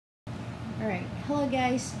Alright, hello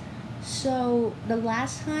guys. So the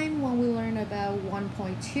last time when we learned about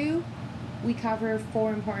 1.2, we covered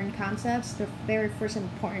four important concepts. The very first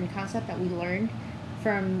important concept that we learned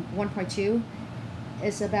from 1.2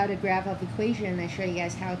 is about a graph of equation. I show you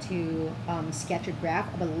guys how to sketch a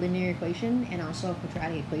graph of a linear equation and also a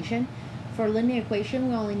quadratic equation. For linear equation,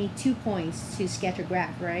 we only need 2 points to sketch a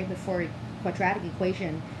graph, right? But for quadratic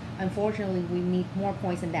equation, unfortunately, we need more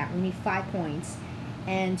points than that. We need 5 points.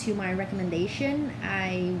 And to my recommendation,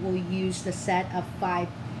 I will use the set of 5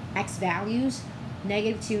 x values,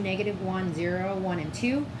 -2, -1, 0, 1, and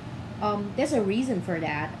 2. There's a reason for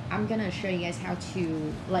that. I'm gonna show you guys how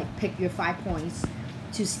to pick your 5 points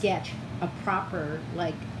to sketch a proper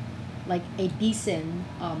like a decent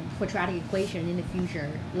quadratic equation in the future,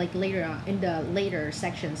 like later on in the later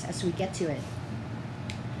sections as we get to it.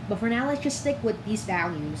 But for now, let's just stick with these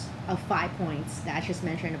values of 5 points that I just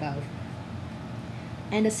mentioned above.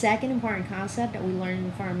 And the second important concept that we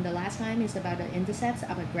learned from the last time is about the intercepts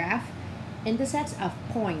of a graph. Intercepts of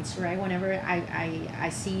points, right? Whenever I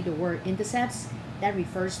see the word intercepts, that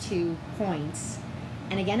refers to points.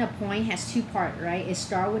 And again, a point has two parts, right? It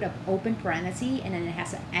starts with an open parenthesis, and then it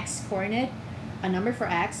has an x coordinate, a number for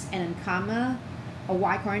x, and then comma, a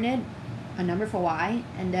y coordinate, a number for y,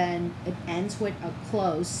 and then it ends with a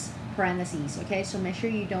close parentheses, okay? So make sure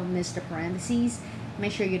you don't miss the parentheses.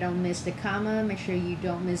 Make sure you don't miss the comma, make sure you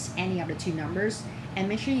don't miss any of the two numbers, and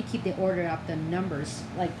make sure you keep the order of the numbers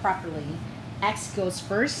properly. X goes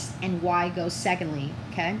first and Y goes secondly,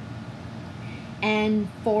 okay? And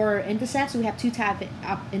for intercepts, we have two types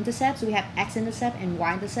of intercepts. We have x-intercept and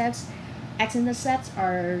y-intercepts. X-intercepts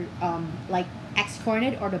are like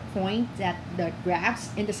x-coordinate, or the point that the graphs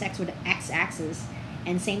intersects with the x-axis.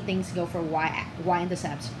 And same things go for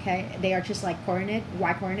y-intercepts, okay? They are just like coordinate,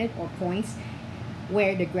 y-coordinate, or points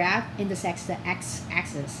where the graph intersects the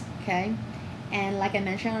x-axis, okay? And like I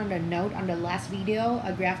mentioned on the note on the last video,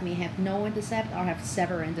 a graph may have no intercept or have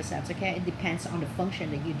several intercepts, okay? It depends on the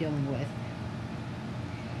function that you're dealing with.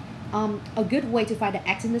 A good way to find the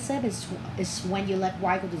x-intercept is when you let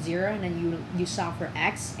y go to 0 and then you solve for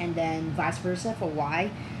x, and then vice versa for y.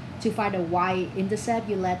 To find the y-intercept,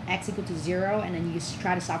 you let x equal to 0 and then you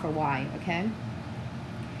try to solve for y, okay?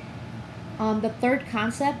 The third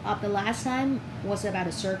concept of the last time was about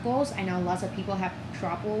the circles. I know lots of people have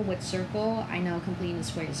trouble with circle. I know completing the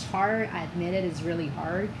square is hard. I admit it is really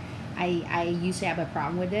hard. I used to have a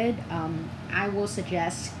problem with it. I will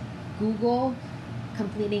suggest Google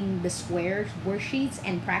completing the square worksheets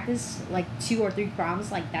and practice like 2 or 3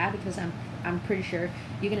 problems like that, because I'm pretty sure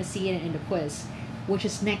you're gonna see it in the quiz, which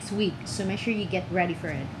is next week. So make sure you get ready for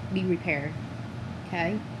it. Be prepared.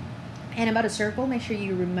 Okay. And about a circle, make sure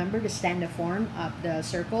you remember the standard form of the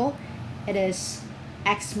circle. It is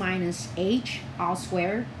x minus h all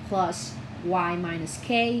squared plus y minus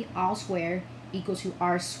k all squared equals to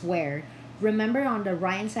r squared. Remember, on the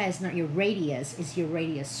right hand side is not your radius, it's your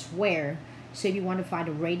radius square. So if you want to find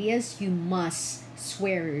the radius, you must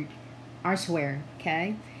square it, r squared,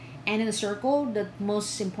 okay? And in a circle, the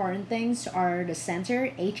most important things are the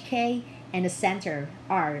center, hk, and the center,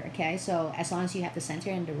 r, okay? So as long as you have the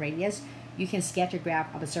center and the radius, you can sketch a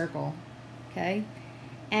graph of a circle, okay?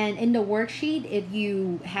 And in the worksheet, if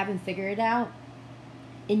you haven't figured it out,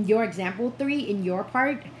 in your example 3, in your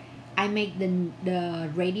part, I make the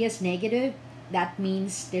radius negative. That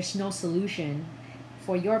means there's no solution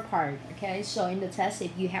for your part, okay? So in the test,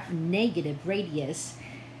 if you have a negative radius,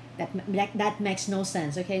 that makes no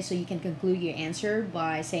sense, okay? So you can conclude your answer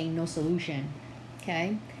by saying no solution,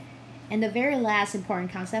 okay? And the very last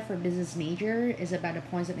important concept for business major is about the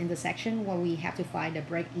points of intersection, where we have to find the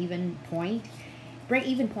break-even point.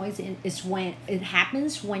 Break-even point is when it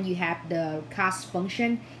happens when you have the cost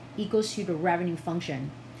function equals to the revenue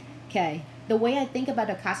function. Okay, the way I think about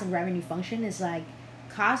the cost and revenue function is like,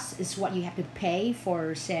 cost is what you have to pay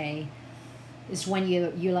for, say, is when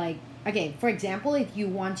you like, okay, for example, if you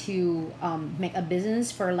want to make a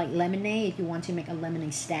business for like lemonade, if you want to make a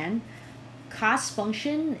lemonade stand, cost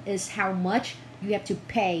function is how much you have to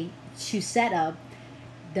pay to set up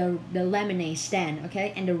the lemonade stand,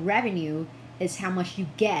 okay? And the revenue is how much you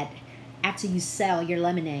get after you sell your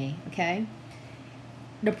lemonade, okay?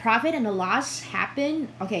 The profit and the loss happen,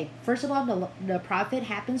 okay, first of all, the profit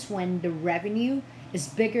happens when the revenue is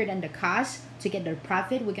bigger than the cost. To get the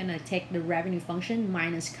profit, we're gonna take the revenue function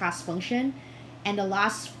minus cost function. And the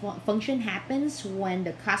loss function happens when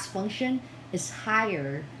the cost function is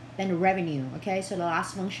higher than the revenue, okay? So the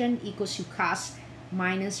loss function equals to cost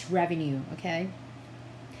minus revenue, okay?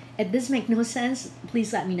 If this makes no sense,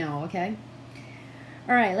 please let me know, okay?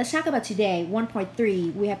 All right, let's talk about today.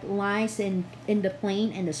 1.3, we have lines in the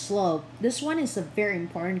plane and the slope. This one is a very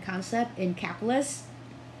important concept in calculus.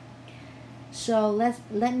 So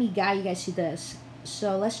let me guide you guys to this.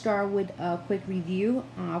 So let's start with a quick review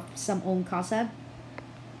of some own concept.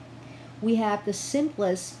 We have the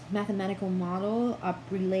simplest mathematical model of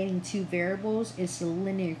relating two variables is the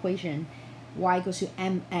linear equation y equals to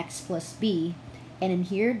mx plus b. And in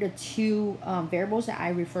here, the two variables that I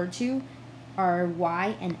referred to are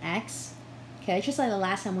y and x. Okay, it's just like the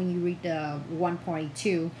last time when you read the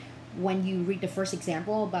 1.2, when you read the first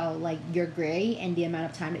example about like your grade and the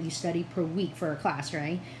amount of time that you study per week for a class,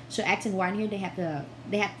 right? So x and y in here,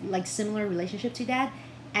 they have like similar relationship to that.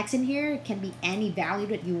 X in here can be any value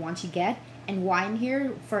that you want to get, and y in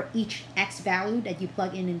here, for each x value that you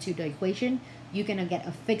plug in into the equation, you're gonna get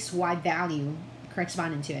a fixed y value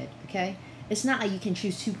corresponding to it. Okay, it's not like you can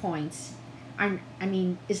choose 2 points. I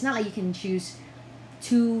mean, it's not like you can choose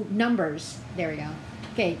two numbers. There we go.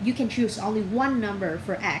 Okay, you can choose only one number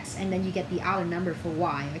for x, and then you get the other number for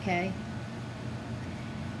y. Okay.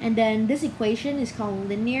 And then this equation is called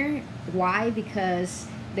linear. Why? Because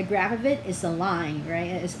the graph of it is a line,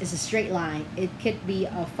 right? It's a straight line. It could be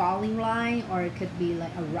a falling line or it could be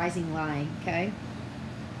like a rising line, okay?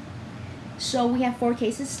 So we have 4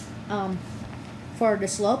 cases for the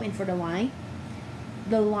slope and for the line.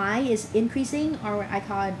 The line is increasing, or I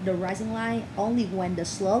call it the rising line, only when the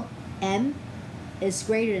slope m is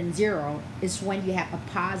greater than 0 is when you have a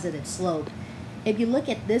positive slope. If you look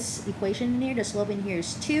at this equation in here, the slope in here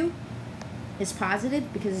is 2. It's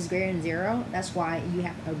positive because it's greater than 0. That's why you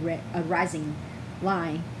have a rising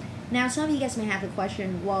line. Now, some of you guys may have the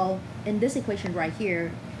question, well, in this equation right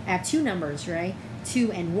here, I have 2 numbers, right?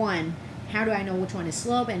 2 and 1. How do I know which one is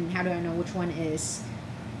slope and how do I know which one is,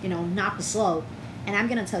 not the slope? And I'm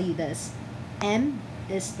going to tell you this. M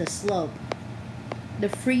is the slope. The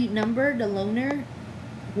free number, the loner,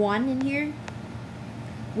 1 in here,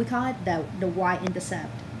 we call it the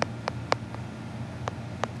y-intercept.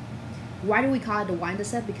 Why do we call it the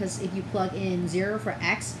y-intercept? Because if you plug in 0 for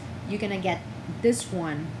x, you're going to get this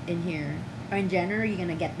one in here. Or in general, you're going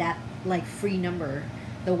to get that like free number,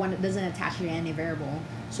 the one that doesn't attach to any variable.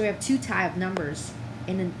 So we have 2 types of numbers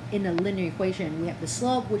in a linear equation. We have the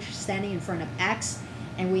slope, which is standing in front of x,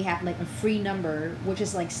 and we have like a free number, which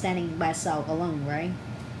is like standing by itself alone, right?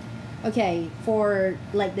 Okay, for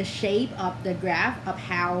like the shape of the graph of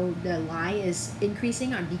how the line is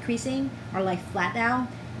increasing or decreasing or like flat out,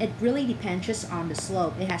 it really depends just on the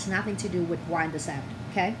slope. It has nothing to do with y-intercept,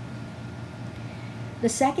 okay? The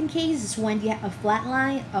second case is when you have a flat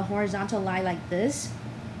line, a horizontal line like this.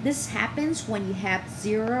 This happens when you have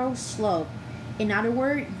 0 slope. In other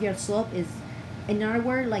words, your slope is,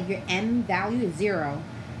 like your m value is 0.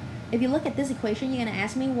 If you look at this equation, you're gonna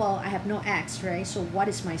ask me, well, I have no x, right? So what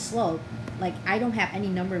is my slope? Like, I don't have any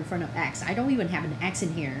number in front of x. I don't even have an x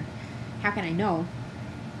in here. How can I know?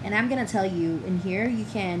 And I'm gonna tell you in here, you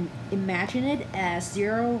can imagine it as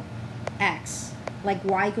 0x, like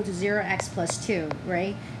y equal to 0x plus 2,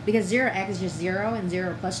 right? Because 0x is just 0 and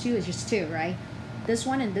 0 plus 2 is just 2, right? This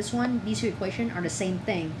one and this one, these two equations are the same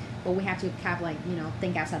thing, but we have to kind of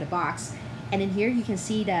think outside the box. And in here, you can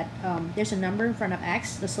see that there's a number in front of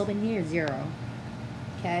x. The slope in here is 0,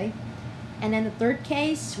 okay? And then the third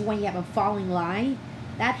case, when you have a falling line,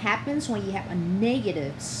 that happens when you have a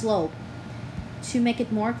negative slope. To make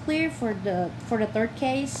it more clear, for the third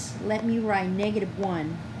case, let me write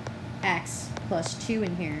 -1 x plus 2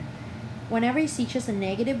 in here. Whenever you see just a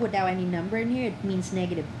negative without any number in here, it means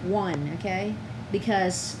 -1, okay?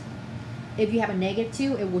 Because if you have a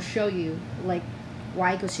 -2, it will show you like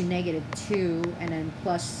y equals to -2 and then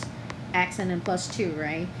plus x and then plus 2,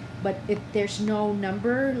 right? But if there's no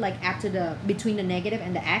number like after between the negative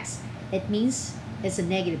and the x, it means it's a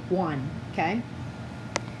 -1, okay?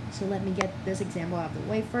 So let me get this example out of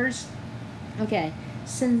the way first. Okay,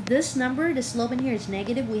 since this number, the slope in here is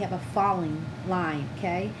negative, we have a falling line,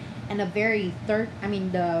 okay? And the very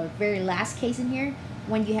last case in here,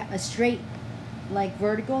 when you have a straight, like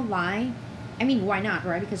vertical line, I mean, why not,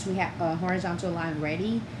 right? Because we have a horizontal line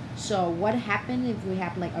already. So what happened if we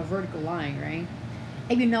have like a vertical line, right?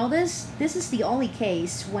 If you notice, this is the only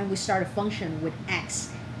case when we start a function with x,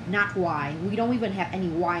 not y. We don't even have any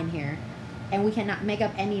y in here. And we cannot make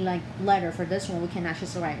up any like letter for this one. We cannot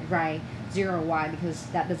just write 0y because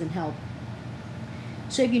that doesn't help.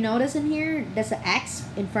 So if you notice in here, there's an x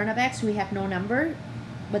in front of x. We have no number,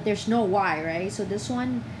 but there's no y, right? So this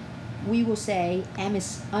one, we will say m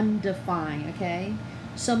is undefined, okay?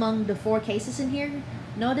 So among the 4 cases in here,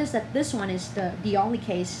 notice that this one is the only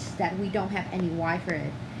case that we don't have any y for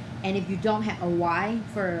it. And if you don't have a y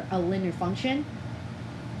for a linear function,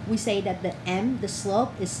 we say that the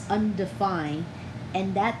slope is undefined,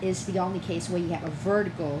 and that is the only case where you have a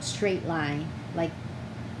vertical straight line, like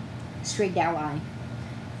straight down line.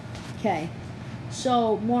 Okay,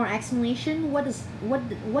 so more explanation. What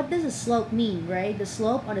does a slope mean, right? The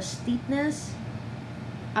slope or the steepness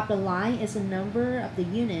of the line is a number of the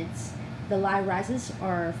units the line rises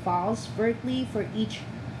or falls vertically for each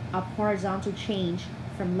of horizontal change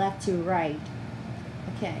from left to right.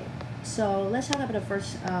 Okay, so let's talk about the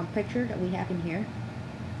first picture that we have in here.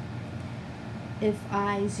 If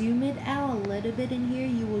I zoom it out a little bit in here,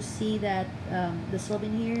 you will see that the slope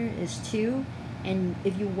in here is 2, and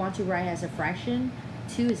if you want to write as a fraction,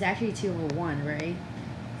 2 is actually 2 over 1, right?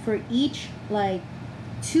 For each like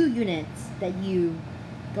 2 units that you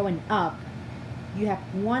going up, you have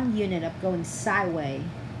 1 unit of going sideways.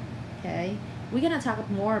 Okay, we're gonna talk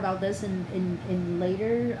more about this in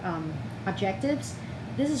later objectives.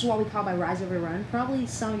 This is what we call by rise over run. Probably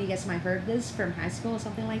some of you guys might heard this from high school or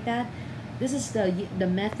something like that. This is the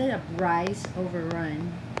method of rise over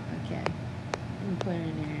run. Okay, let me put it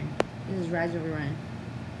in there. This is rise over run.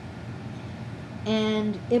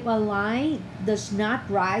 And if a line does not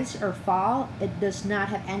rise or fall, it does not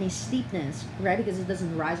have any steepness, right? Because it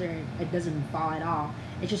doesn't rise or it doesn't fall at all.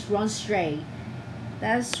 It just runs straight.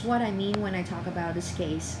 That's what I mean when I talk about this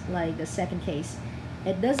case, like the second case.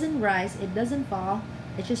 It doesn't rise, it doesn't fall,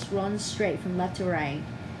 it just runs straight from left to right.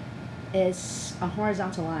 It's a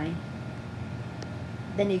horizontal line.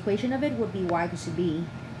 Then the equation of it would be y equals to b,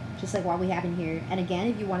 just like what we have in here. And again,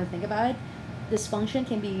 if you want to think about it, this function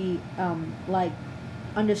can be like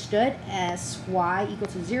understood as y equal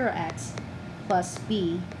to 0x plus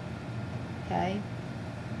b, okay,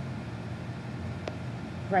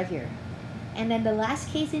 right here. And then the last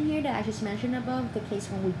case in here that I just mentioned above, the case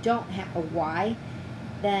when we don't have a y,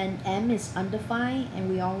 then m is undefined and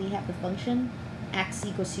we only have the function x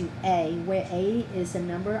equals to a, where a is a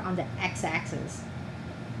number on the x-axis.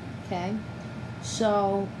 Okay,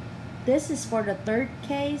 so this is for the third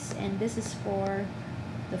case, and this is for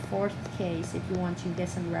the fourth case if you want to get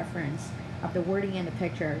some reference of the wording and the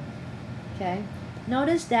picture. Okay,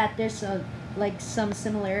 notice that there's some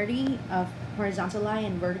similarity of horizontal line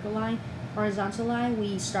and vertical line. Horizontal line,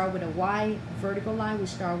 we start with a y. Vertical line, we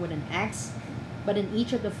start with an x. But in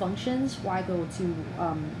each of the functions, y go to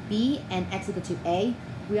b and x equal to a,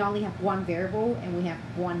 we only have one variable and we have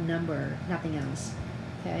one number, nothing else.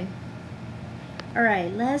 Okay. All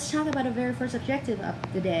right, let's talk about the very first objective of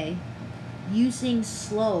the day, using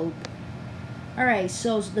slope. All right,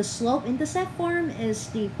 so the slope-intercept form is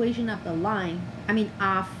the equation of the line.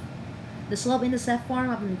 Of the slope-intercept form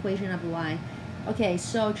of an equation of the line. Okay,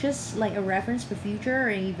 so just like a reference for future or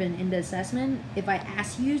even in the assessment, if I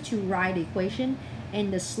ask you to write the equation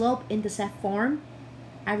in the slope-intercept form,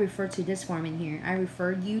 I refer to this form in here. I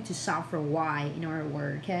refer you to solve for y in our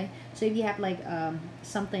word, okay? So if you have like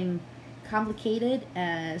something complicated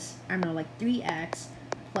as, I don't know, like 3x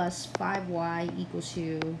plus 5y equals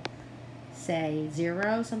to, say,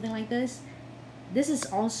 0, something like this. This is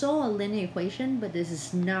also a linear equation, but this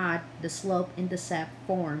is not the slope-intercept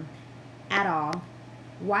form at all.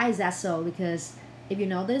 Why is that so? Because if you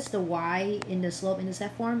notice, the y in the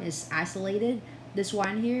slope-intercept form is isolated. This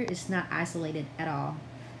one here is not isolated at all.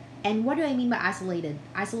 And what do I mean by isolated?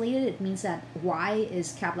 Isolated, it means that y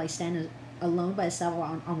is kept like standard alone by itself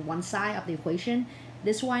on one side of the equation.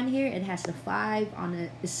 This one here, it has the 5 on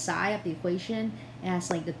the side of the equation. It has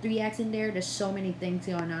like the 3x in there. There's so many things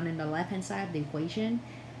going on in the left-hand side of the equation.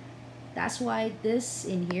 That's why this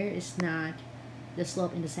in here is not the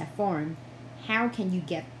slope-intercept form. How can you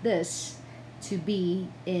get this to be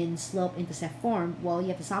in slope-intercept form? Well, you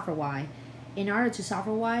have to solve for y. In order to solve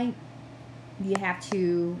for y, you have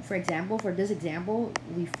to, for example, for this example,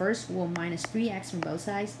 we first will minus 3x from both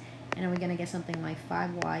sides, and then we're going to get something like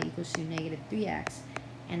 5y equals to negative 3x.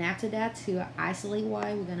 And after that, to isolate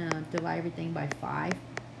y, we're going to divide everything by 5.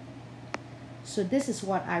 So this is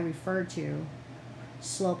what I refer to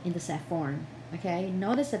slope-intercept form. Okay,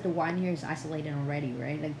 notice that the y in here is isolated already,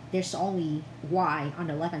 right? Like there's only y on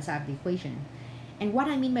the left-hand side of the equation. And what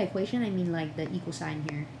I mean by equation, I mean like the equal sign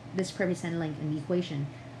here. This representing an equation.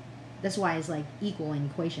 That's why it's like equal in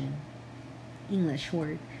equation. English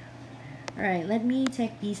word. Alright, let me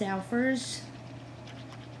take these out first.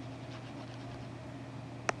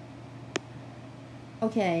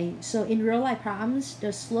 Okay, so in real life problems,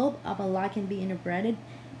 the slope of a line can be interpreted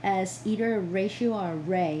as either a ratio or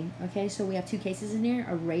array. Okay, so we have two cases in here,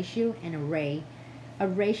 a ratio and array. A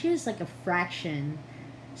ratio is like a fraction.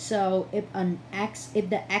 So if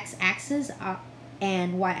the x-axis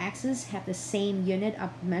and y-axis have the same unit of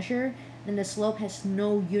measure, then the slope has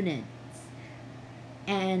no unit.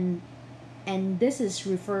 and this is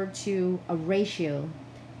referred to a ratio.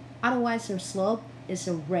 Otherwise, a slope is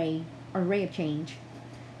a rate of change.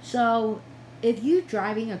 So if you're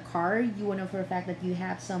driving a car, you will know for a fact that you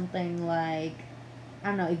have something like, I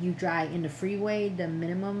don't know, if you drive in the freeway, the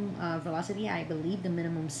minimum velocity, I believe the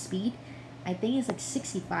minimum speed, I think it's like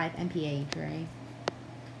 65 mph, right?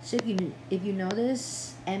 So if you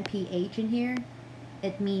notice mph in here,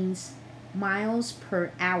 it means miles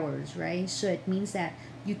per hours, right? So it means that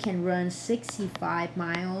you can run 65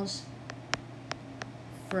 miles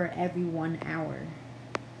for every 1 hour.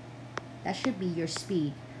 That should be your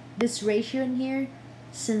speed. This ratio in here,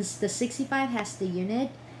 since the 65 has the unit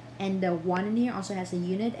and the 1 in here also has a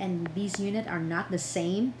unit, and these units are not the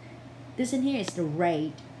same, this in here is the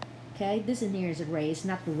rate. Okay, this in here is a rate, it's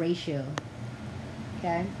not the ratio.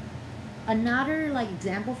 Okay, another like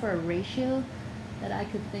example for a ratio that I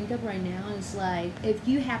could think of right now is like if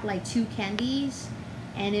you have like 2 candies,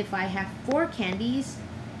 and if I have 4 candies,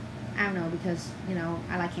 I don't know, because you know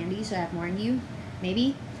I like candies, so I have more than you,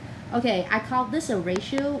 maybe. Okay, I call this a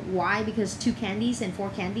ratio. Why? Because 2 candies and 4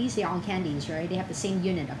 candies, they're all candies, right? They have the same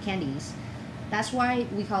unit of candies. That's why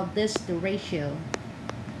we call this the ratio.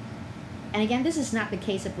 And again, this is not the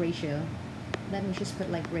case of ratio. Let me just put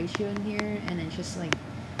like ratio in here and then just like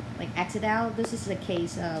exit out. This is the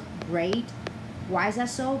case of rate. Why is that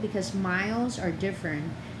so? Because miles are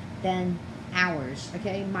different than hours.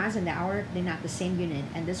 Okay, miles and hour, they're not the same unit.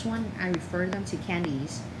 And this one, I refer them to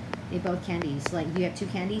candies. They both candies. Like you have 2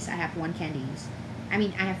 candies, I have 1 candies. I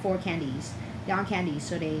mean, I have 4 candies. They're all candies,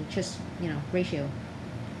 so they just, you know, ratio.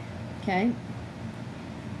 Okay.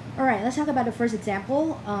 All right, let's talk about the first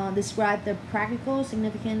example. Describe the practical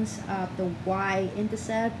significance of the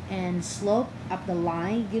y-intercept and slope of the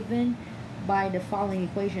line given by the following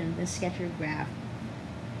equation, the sketcher graph.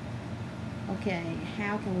 Okay,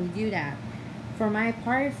 how can we do that? For my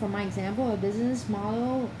part, for my example, a business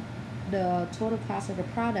model, the total cost of the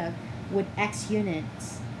product with x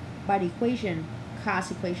units by the equation,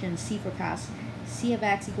 cost equation, C for cost, C of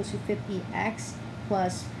x equals to 50x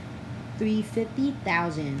plus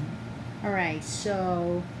 350,000. All right,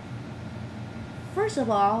 so first of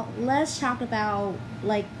all, let's talk about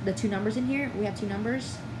like the 2 numbers in here. We have 2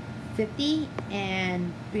 numbers, 50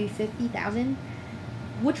 and 350,000.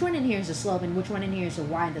 Which one in here is the slope and which one in here is the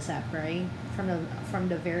y-intercept, right? From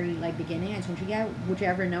the very like beginning, I told you guys,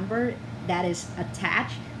 whichever number that is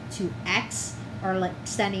attached to x or like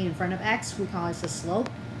standing in front of x, we call it the slope.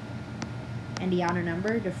 And the other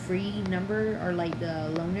number, the free number or like the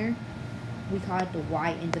loner, we call it the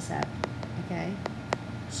y-intercept. Okay.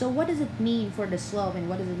 So what does it mean for the slope and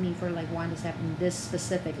what does it mean for like y-intercept in this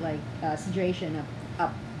specific like situation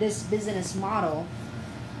of this business model?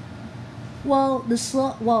 Well, the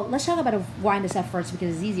slope. Well, let's talk about the y-intercept first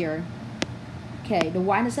because it's easier. Okay, the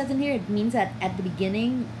y-intercept in here, it means that at the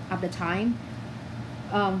beginning of the time,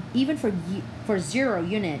 even for 0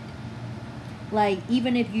 unit, like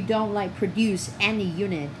even if you don't like produce any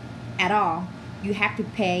unit at all, you have to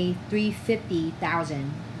pay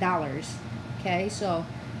 $350,000. Okay, so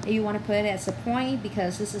if you want to put it as a point,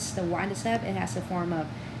 because this is the y-intercept, it has the form of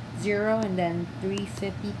 0 and then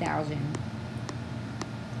 350,000.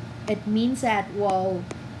 It means that, well,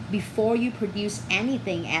 before you produce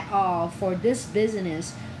anything at all for this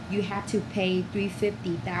business, you have to pay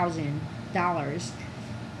 $350,000.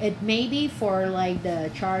 It may be for like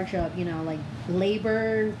the charge of, you know, like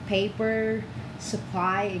labor, paper,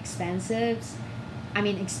 supply, expenses,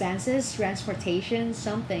 transportation,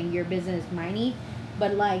 something your business might need.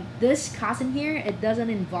 But like this cost in here, it doesn't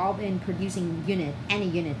involve in producing any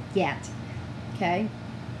unit yet. Okay.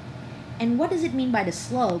 And what does it mean by the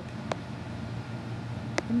slope?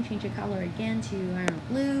 Let me change the color again to, I don't know,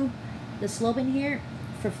 blue. The slope in here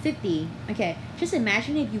for 50. Okay, just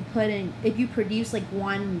imagine if you produce like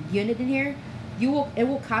 1 unit in here, it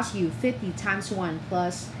will cost you 50 times 1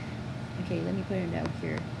 plus. Okay, let me put it out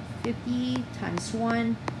here. 50 times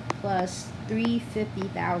 1 plus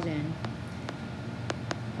 350,000.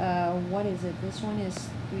 What is it? This one is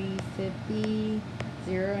 350,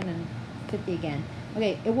 0, and then 50 again.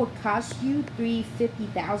 Okay, it will cost you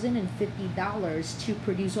 $350,050 to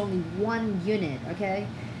produce only 1 unit. Okay,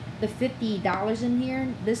 the $50 in here,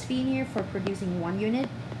 this fee in here for producing 1 unit,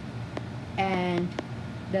 and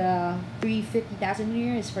the $350,000 in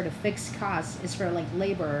here is for the fixed cost. It's for like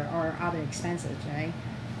labor or other expenses, right?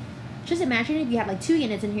 Just imagine if you have like 2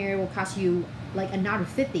 units in here, it will cost you like another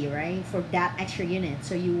 50, right, for that extra unit.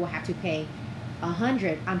 So you will have to pay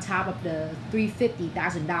 100 on top of the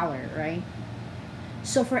 $350,000, right?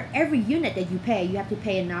 So for every unit that you pay, you have to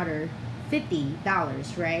pay another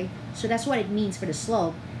 $50, right? So that's what it means for the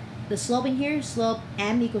slope. the slope in here, slope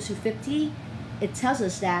m equals to 50, it tells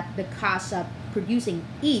us that the cost of producing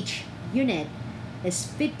each unit is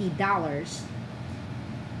 $50.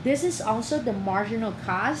 This is also the marginal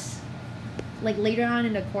cost. Like later on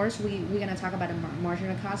in the course, we're gonna talk about the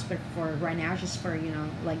marginal cost, but for right now, just for, you know,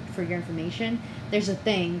 like for your information, there's a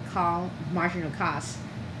thing called marginal cost.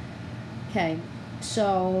 Okay,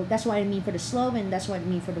 so that's what I mean for the slope, and that's what I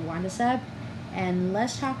mean for the y-intercept. And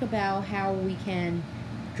let's talk about how we can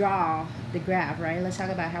draw the graph, right? Let's talk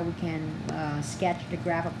about how we can sketch the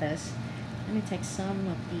graph of this. Let me take some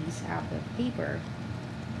of these out of the paper.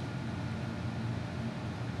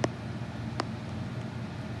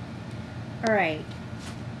 All right,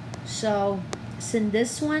 so since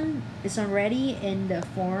this one is already in the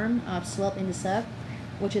form of slope intercept,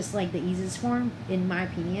 which is like the easiest form in my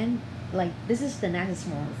opinion, like this is the nicest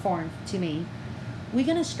form to me, we're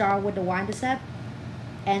gonna start with the y-intercept,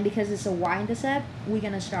 and because it's a y-intercept, we're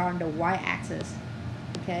gonna start on the y-axis.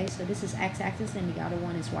 Okay, so this is x-axis and the other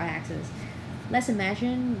one is y-axis. Let's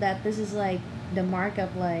imagine that this is like the mark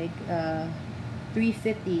of like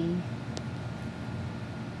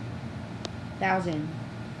 350,000.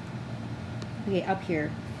 Okay, up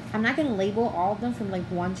here. I'm not gonna label all of them from like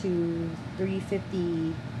 1 to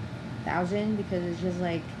 350,000 because it's just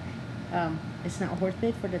like it's not worth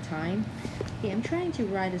it for the time. Okay, I'm trying to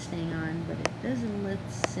write this thing on, but it doesn't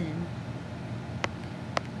listen.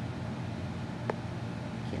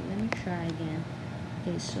 Okay, let me try again.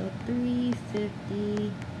 Okay, so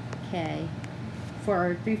 350K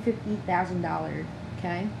for $350,000.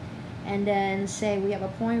 Okay, and then say we have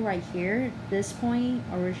a point right here. This point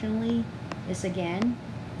originally is again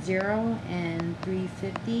 0 and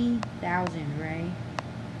 350,000, right?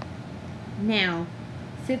 Now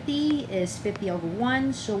 50 is 50 over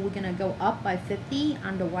 1, so we're gonna go up by 50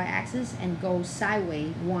 on the y-axis and go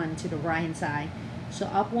sideways 1 to the right hand side. So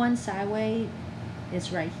up 1, sideways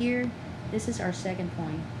is right here. This is our second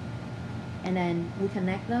point, and then we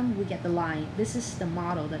connect them, we get the line. This is the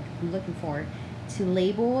model that we're looking for. To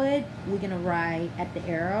label it, we're gonna write at the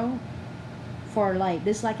arrow. For like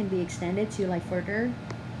this line can be extended to like further.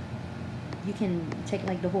 You can take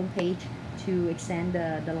like the whole page to extend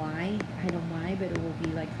the line. I don't mind, but it will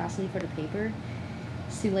be like costly for the paper.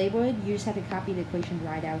 So to label it, you just have to copy the equation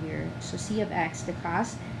right out here. So C of x, the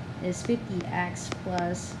cost is 50x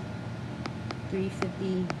plus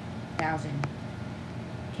 350,000.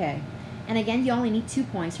 Okay, and again, you only need 2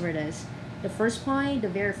 points for this. The first point, the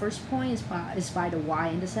very first point is by the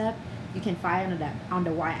y-intercept. You can find on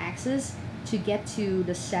the y-axis. To get to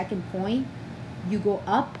the second point, you go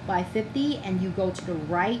up by 50 and you go to the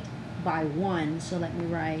right by 1. So let me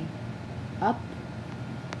write up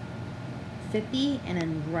 50 and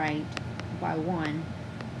then right by 1,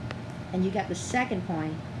 and you got the second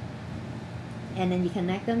point, and then you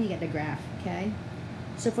connect them, you get the graph. Okay,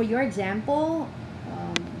 so for your example,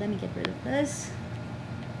 let me get rid of this.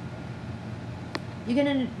 You're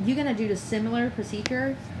gonna do the similar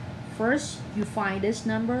procedure. First, you find this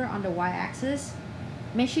number on the y-axis.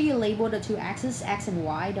 Make sure you label the two axes, x and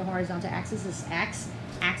y. The horizontal axis is x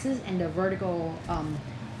axis, and the vertical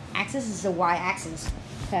axis is the y-axis.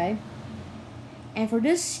 Okay. And for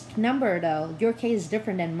this number though, your case is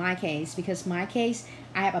different than my case, because my case,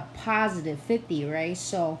 I have a positive 50, right?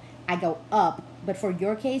 So I go up, but for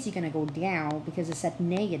your case, you're gonna go down because it's at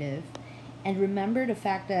negative. And remember the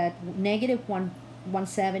fact that negative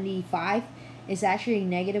 175 is actually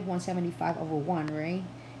negative 175 over 1, right?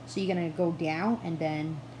 So you're gonna go down, and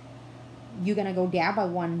then you're gonna go down by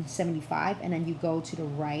 175, and then you go to the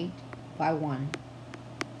right by 1.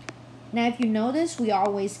 Now, if you notice, we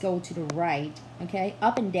always go to the right, okay?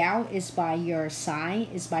 Up and down is by your sign,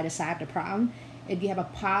 is by the side of the problem. If you have a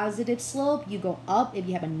positive slope, you go up. If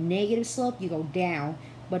you have a negative slope, you go down.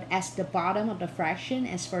 But as the bottom of the fraction,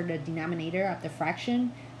 as for the denominator of the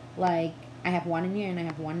fraction, like I have 1 in here and I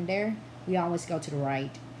have 1 there, we always go to the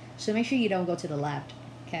right. So make sure you don't go to the left,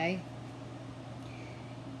 okay?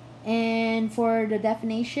 And for the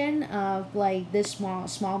definition of like this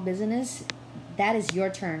small business, that is your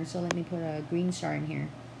turn. So let me put a green star in here,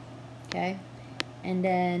 okay? And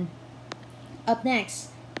then up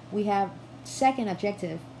next, we have second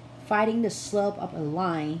objective, finding the slope of a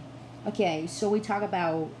line. Okay, so we talk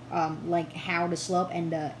about like how the slope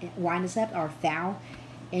and the y-intercept are found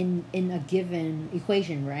in a given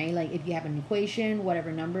equation, right? Like if you have an equation,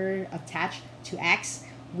 whatever number attached to x,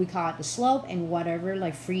 we call it the slope, and whatever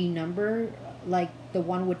like free number, like the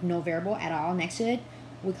one with no variable at all next to it,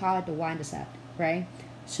 we call it the y-intercept, right?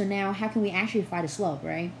 So now how can we actually find the slope,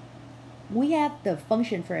 right? We have the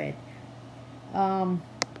function for it.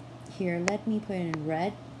 Here, let me put it in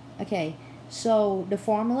red. Okay, So the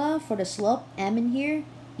formula for the slope m in here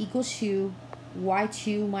equals to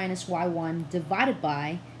y2 minus y1 divided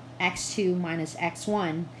by x2 minus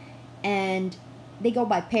x1, and they go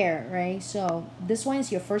by pair, right? So this one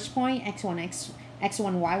is your first point, x1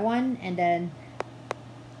 y1, and then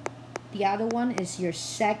the other one is your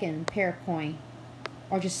second pair point,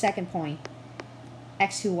 or just second point,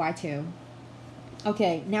 x2 y2.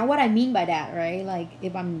 Okay, now what I mean by that, right? Like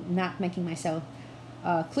if I'm not making myself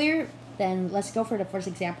clear, then let's go for the first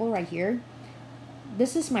example right here.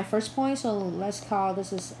 This is my first point, so let's call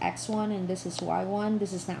this is x1 and this is y1.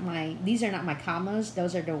 These are not my commas,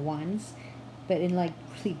 those are the ones, but in like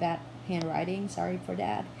really bad handwriting, sorry for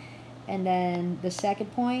that. And then the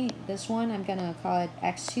second point, this one, I'm gonna call it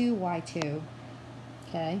x2 y2.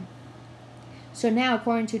 Okay, so now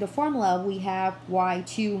according to the formula, we have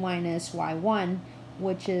y2 minus y1,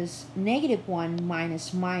 which is -1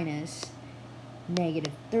 minus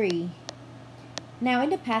 -3. Now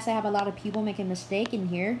in the past, I have a lot of people make a mistake in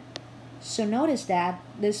here. So notice that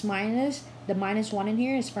this the -1 in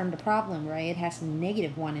here is from the problem, right? It has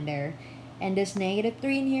 -1 in there. And this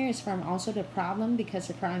 -3 in here is from also the problem, because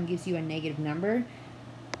the problem gives you a negative number.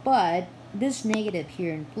 But this negative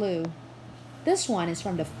here in blue, this one is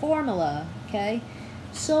from the formula, okay?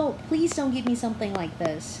 So please don't give me something like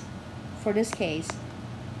this for this case.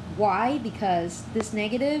 Why? Because this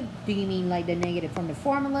negative, do you mean like the negative from the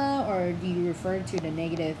formula, or do you refer to the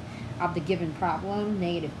negative of the given problem,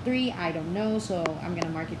 -3? I don't know, so I'm gonna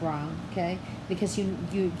mark it wrong, okay? Because you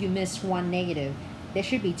missed one negative. There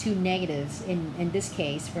should be two negatives in this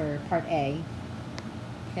case for part A,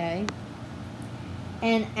 okay?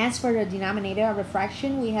 And as for the denominator of a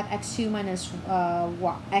fraction, we have x2 minus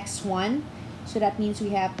x1, so that means we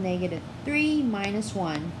have -3 minus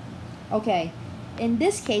 1. Okay. In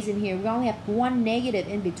this case in here, we only have one negative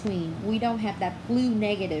in between. We don't have that blue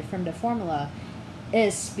negative from the formula.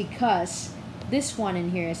 Is because this one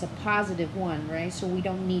in here is a positive one, right? So we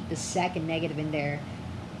don't need the second negative in there.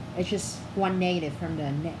 It's just one negative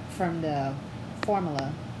from the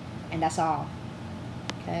formula, and that's all.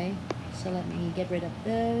 Okay, so let me get rid of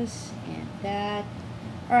this and that.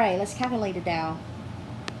 All right, let's calculate it down.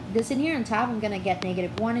 This in here on top, I'm gonna get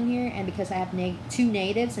 -1 in here, and because I have two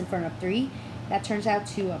negatives in front of 3, that turns out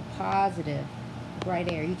to a positive right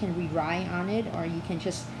there. You can rewrite on it, or you can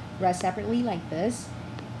just write separately like this,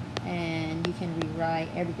 and you can rewrite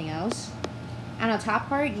everything else. On the top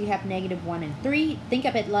part, you have -1 and 3. Think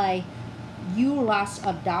of it like you lost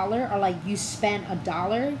 $1, or like you spent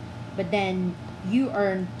 $1, but then you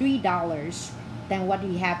earn $3. Then what do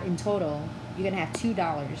you have in total? You're gonna have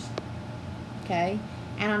 $2. Okay,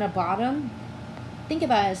 and on the bottom, think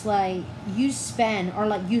about it as like you spend, or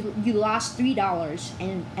like you lost $3,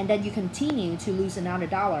 and then you continue to lose another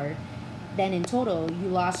 $1. Then in total you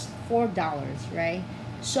lost $4, right?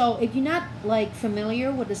 So if you're not like familiar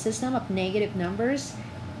with the system of negative numbers,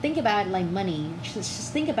 think about it like money.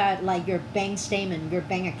 Just think about it like your bank statement, your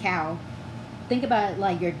bank account. Think about it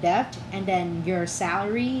like your debt, and then your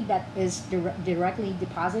salary that is directly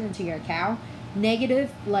deposited into your account. Negative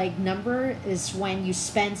like number is when you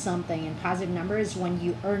spend something, and positive number is when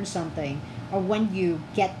you earn something, or when you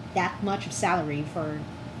get that much of salary for,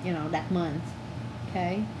 you know, that month.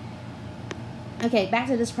 Okay. Okay, back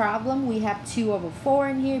to this problem. We have 2/4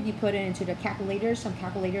 in here. If you put it into the calculator, some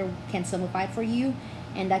calculator can simplify it for you,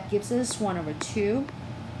 and that gives us 1/2.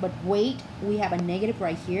 But wait, we have a negative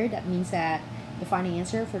right here. That means that the final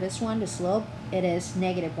answer for this one, the slope, it is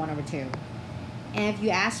 -1/2. And if you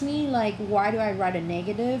ask me, like, why do I write a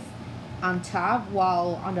negative on top,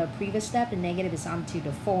 while on the previous step, the negative is onto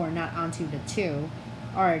the 4, not onto the 2,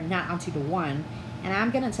 or not onto the 1. And I'm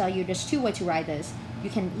going to tell you, there's two ways to write this. You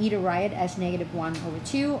can either write it as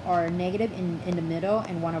 -1/2, or negative in the middle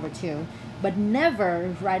and 1/2. But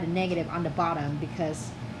never write a negative on the bottom, because,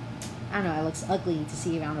 I don't know, it looks ugly to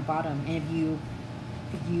see it on the bottom. And if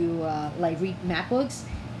you like read math books,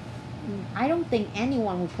 I don't think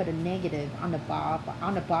anyone would put a negative on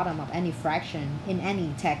the bottom of any fraction in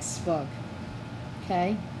any textbook.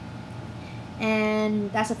 Okay,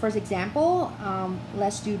 and that's the first example.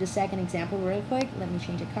 Let's do the second example real quick. Let me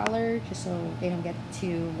change the color just so they don't get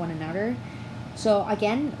to one another. So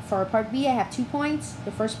again, for part B, I have 2 points.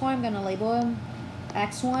 The first point, I'm gonna label them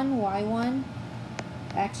x1, y1,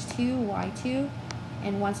 x2, y2.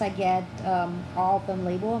 And once I get all of them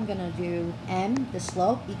labeled, I'm gonna do m, the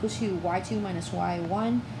slope, equals to y2 minus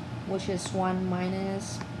y1, which is 1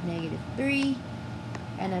 minus -3.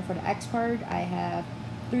 And then for the x part, I have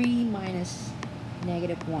 3 minus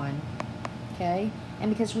 -1. Okay, and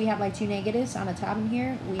because we have like two negatives on the top in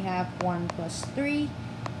here, we have 1 plus 3.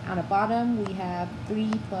 On the bottom, we have 3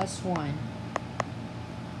 plus 1.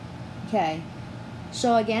 Okay.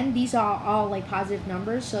 So again, these are all like positive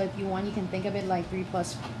numbers. So if you want, you can think of it like 3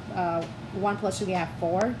 plus 1 plus 2, you have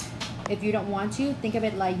 4. If you don't want to, think of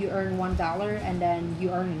it like you earn $1 and then you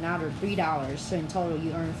earn another $3. So in total,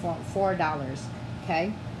 you earn $4.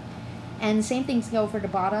 Okay. And same things go for the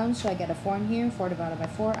bottom. So I get a 4 in here. 4 divided by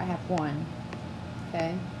 4, I have 1.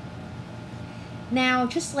 Okay. Now,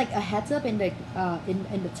 just like a heads up in the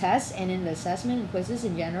in the test and in the assessment and quizzes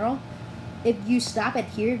in general, if you stop at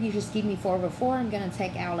here, if you just give me 4 over 4, I'm gonna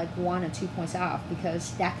take out like 1 or 2 points off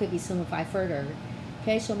because that could be simplified further.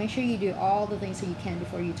 Okay, so make sure you do all the things that you can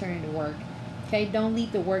before you turn into work. Okay, don't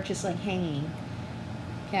leave the work just like hanging.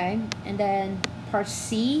 Okay, and then part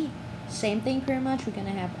C, same thing pretty much. We're gonna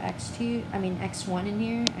have x1 in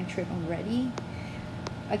here. I trip already.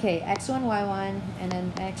 Okay, x1, y1, and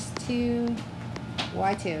then x2,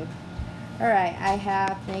 y2. Alright, I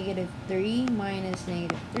have -3 minus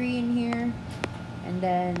 -3 in here, and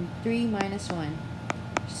then 3 minus 1.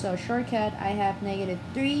 So shortcut, I have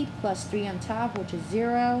 -3 plus 3 on top, which is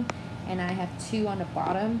 0, and I have 2 on the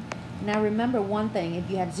bottom. Now remember one thing, if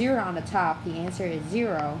you have 0 on the top, the answer is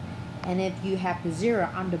 0. And if you have the 0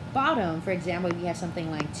 on the bottom, for example, if you have something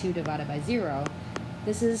like 2 divided by 0,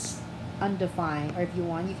 this is undefined. Or if you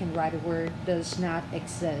want, you can write a word does not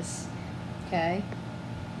exist. Okay?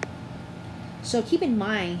 So keep in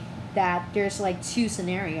mind that there's like 2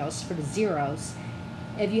 scenarios for the zeros.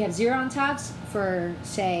 If you have 0 on tops, for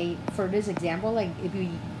say, for this example, like if you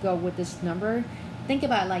go with this number, think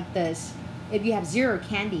about it like this. If you have 0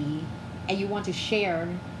 candy and you want to share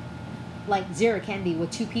like 0 candy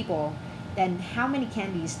with 2 people, then how many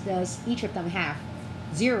candies does each of them have?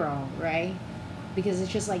 0, right? Because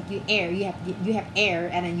it's just like you have air,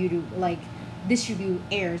 and then you do like distribute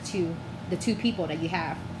air to the 2 people that you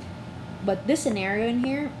have. But this scenario in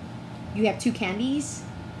here, you have 2 candies,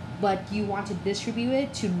 but you want to distribute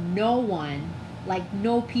it to no one, like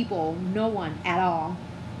no people, no one at all,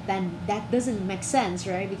 then that doesn't make sense,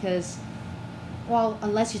 right? Because, well,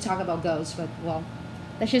 unless you talk about ghosts, but well,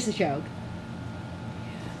 that's just a joke.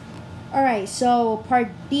 Alright, so part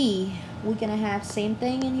D, we're gonna have same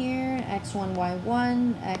thing in here, x1,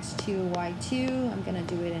 y1, x2, y2. I'm gonna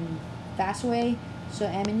do it in fast way. So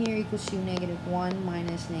m in here equals to -1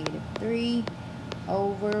 minus -3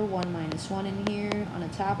 over 1 minus 1 in here. On the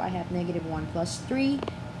top, I have -1 plus 3,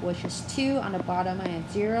 which is 2. On the bottom, I have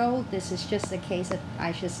 0. This is just the case that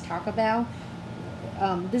I just talked about.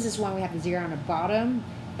 This is when we have the 0 on the bottom.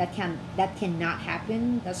 That cannot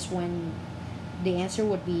happen. That's when the answer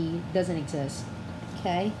would be doesn't exist.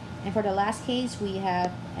 Okay. And for the last case, we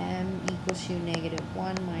have m equals to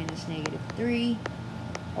 -1 minus -3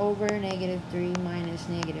 over -3 minus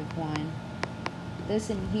 -1. This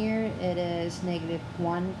in here, it is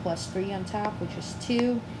 -1 plus 3 on top, which is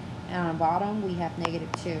 2. And on the bottom, we have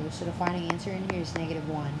 -2. So the final answer in here is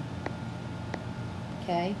 -1.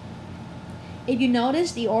 Okay. If you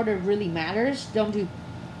notice, the order really matters.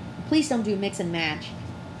 Please don't do mix and match.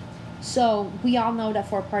 So we all know that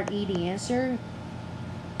for part E, the answer.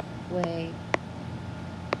 Wait.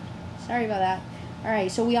 Sorry about that.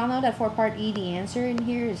 Alright, so we all know that for part E, the answer in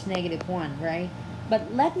here is -1, right?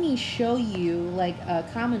 But let me show you like a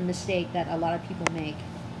common mistake that a lot of people make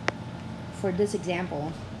for this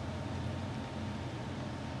example.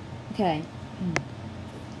 Okay.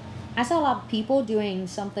 I saw a lot of people doing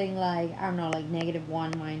something like, I don't know, like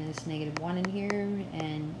 -1 minus -1 in here,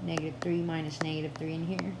 and -3 minus -3 in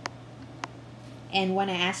here. And when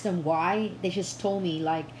I asked them why, they just told me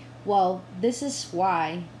like, well, this is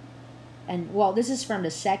why, and well, this is from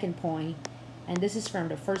the second point, and this is from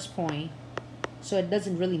the first point, so it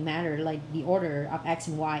doesn't really matter like the order of x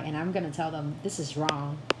and y. And I'm gonna tell them this is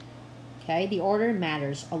wrong. Okay, the order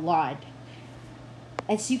matters a lot.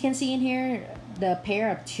 As you can see in here, the pair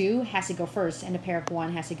of 2 has to go first, and the pair of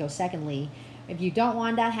 1 has to go secondly. If you don't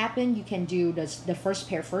want that happen, you can do the first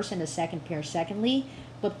pair first and the second pair secondly.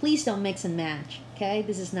 But please don't mix and match, okay?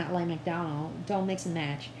 This is not like McDonald's. Don't mix and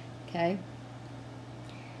match, okay?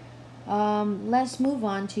 Let's move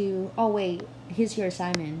on to, oh wait, here's your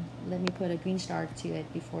assignment. Let me put a green star to it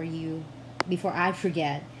before I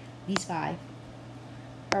forget these 5.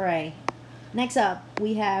 All right, next up,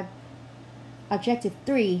 we have objective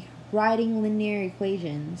 3, writing linear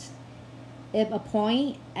equations. If a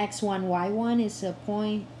point x1, y1 is a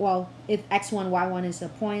point, well, if x1, y1 is a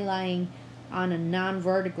point lying on a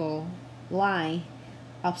non-vertical line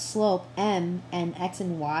of slope m, and x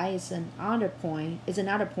and y is another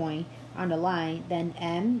point on the line, then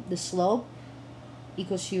m, the slope,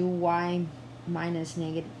 equals to y minus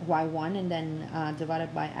 -y1, and then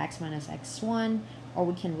divided by x minus x1, or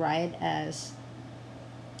we can write as,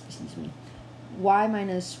 excuse me, y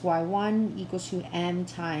minus y1 equals to m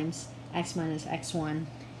times x minus x1.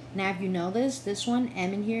 Now if you know this one,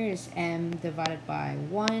 m in here is m divided by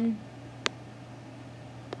 1.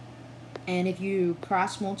 And if you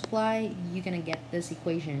cross multiply, you're gonna get this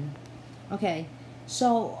equation. Okay,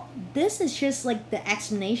 so this is just like the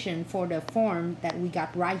explanation for the form that we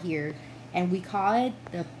got right here, and we call it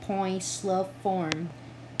the point slope form.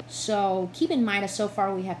 So keep in mind that so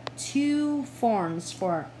far we have two forms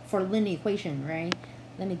for linear equation, right?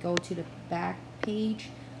 Let me go to the back page.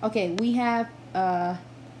 Okay, we have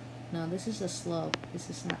no, this is the slope. This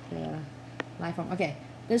is not the line form. Okay,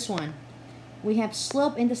 this one. We have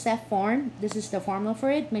slope intercept form. This is the formula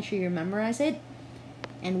for it. Make sure you memorize it.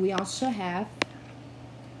 And we also have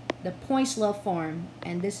the point slope form,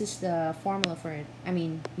 and this is the formula for it.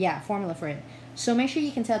 Formula for it. So make sure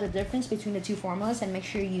you can tell the difference between the two formulas, and make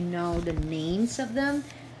sure you know the names of them.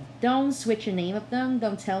 Don't switch the name of them.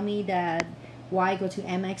 Don't tell me that y equal to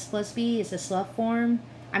mx plus b is the slope form.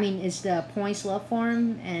 It's the point slope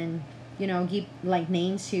form, and give like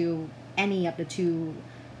names to any of the two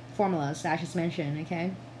formulas that I just mentioned,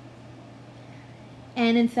 okay?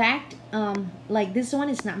 And in fact, like this one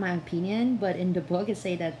is not my opinion, but in the book it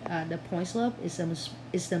say that the point slope is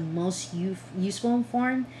the most useful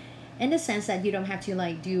form, in the sense that you don't have to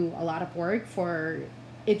like do a lot of work for.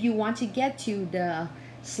 If you want to get to the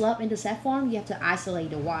slope intercept form, you have to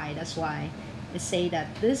isolate the y. That's why it say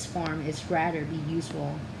that this form is rather be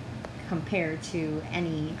useful compared to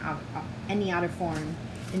any other form,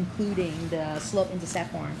 including the slope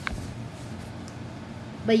intercept form.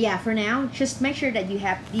 But yeah, for now, just make sure that you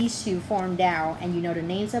have these two formed out, and you know the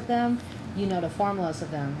names of them, you know the formulas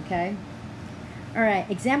of them, okay? Alright,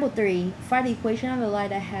 example 3. Find the equation of a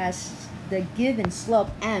line that has the given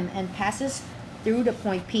slope m and passes through the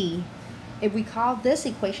point P. If we call this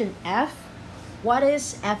equation f, what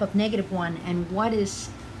is f of -1, and what is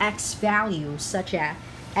x value, such as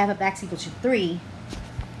f of x equals to 3?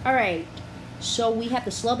 Alright, so we have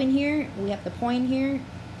the slope in here, we have the point here,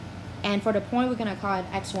 and for the point we're going to call it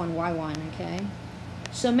x1, y1, okay?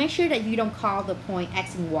 So make sure that you don't call the point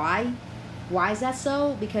x and y. Why is that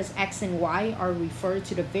so? Because x and y are referred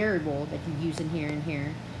to the variable that you use in here and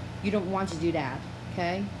here. You don't want to do that,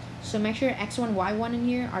 okay? So make sure x1, y1 in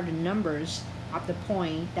here are the numbers of the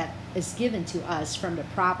point that is given to us from the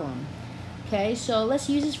problem. Okay, so let's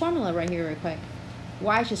use this formula right here real quick.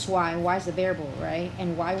 Y is just y is the variable, right?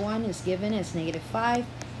 And y1 is given as -5.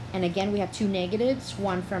 And again, we have two negatives,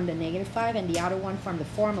 one from the -5 and the other one from the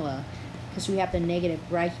formula, because we have the negative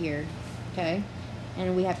right here, okay?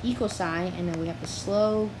 And we have equal sign, and then we have the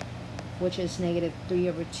slope, which is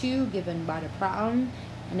 -3/2 given by the problem.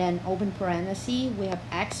 And then open parenthesis, we have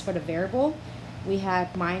x for the variable. We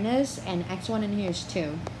have minus, and x1 in here is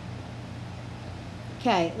 2.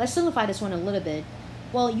 Okay, let's simplify this one a little bit.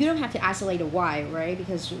 Well, you don't have to isolate the y, right?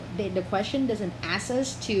 Because the question doesn't ask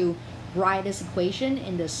us to write this equation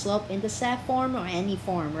in the slope intercept form or any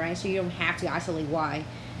form, right? So you don't have to isolate y.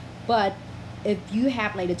 But if you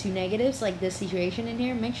have like the two negatives, like this situation in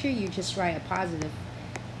here, make sure you just write a positive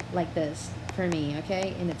like this for me,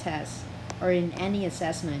 okay? In the test or in any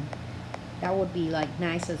assessment. That would be like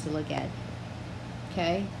nicer to look at,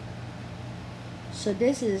 okay? So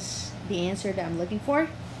this is the answer that I'm looking for.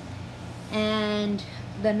 And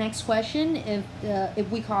the next question,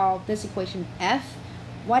 if we call this equation f,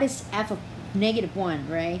 what is f of -1,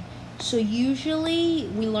 right? So usually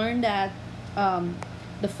we learn that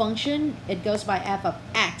the function, it goes by f of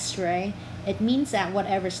x, right? It means that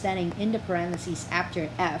whatever standing in the parentheses after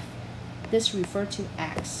f, this refer to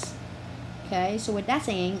x. Okay, so with that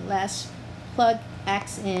saying, let's plug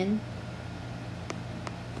x in.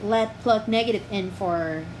 Let's plug negative in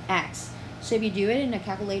for x. So if you do it in a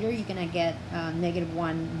calculator, you're gonna get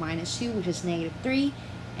 -1 minus 2, which is -3,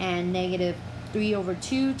 and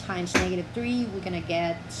 -3/2 times -3, we're gonna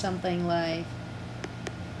get something like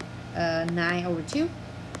 9/2.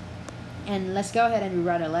 And let's go ahead and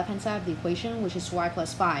rewrite the left hand side of the equation, which is y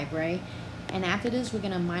plus 5, right? And after this, we're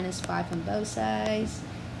gonna minus 5 on both sides,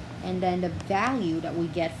 and then the value that we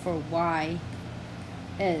get for y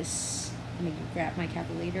is, let me grab my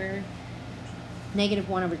calculator,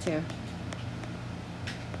 -1/2.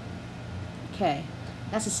 Okay,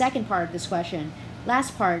 that's the second part of this question.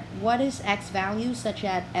 Last part, what is x value such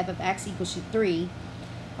that f of x equals to 3?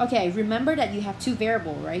 Okay, remember that you have two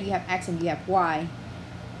variables, right? You have x and you have y.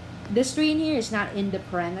 This 3 in here is not in the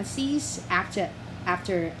parentheses after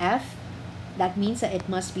f. That means that it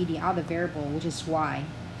must be the other variable, which is y.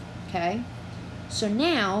 Okay, so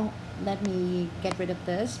now let me get rid of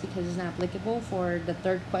this because it's not applicable for the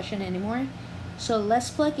third question anymore. So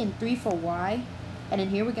let's plug in 3 for y. And then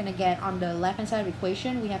here we're going to get on the left hand side of the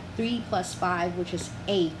equation, we have 3 plus 5, which is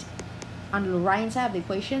 8. On the right hand side of the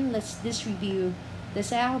equation, let's distribute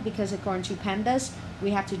this out because according to pandas,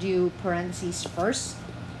 we have to do parentheses first.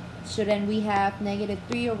 So then we have negative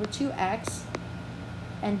 3 over 2x.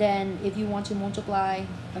 And then if you want to multiply,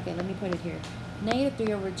 okay, let me put it here. Negative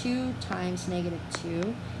 3 over 2 times negative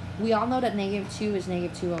 2. We all know that negative 2 is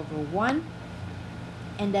negative 2 over 1.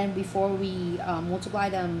 And then before we multiply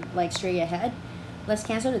them like straight ahead, let's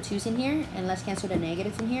cancel the 2's in here and let's cancel the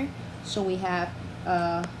negatives in here. So we have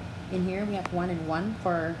in here we have 1 and 1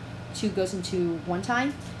 for 2 goes into 1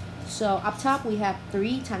 time. So up top we have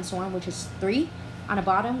 3 times 1, which is 3. On the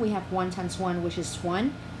bottom we have 1 times 1, which is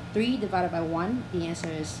 1. 3 divided by 1, the answer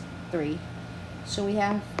is 3. So we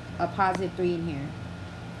have a positive 3 in here.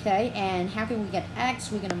 Okay, and how can we get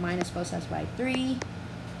x? We're going to minus both sides by 3.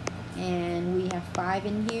 And we have 5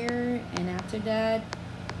 in here. And after that,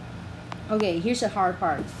 okay, here's the hard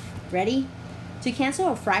part. Ready? To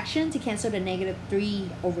cancel a fraction, to cancel the negative 3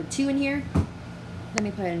 over 2 in here, let me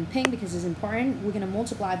put it in pink because it's important. We're going to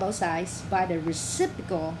multiply both sides by the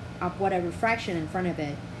reciprocal of whatever fraction in front of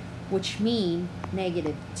it, which means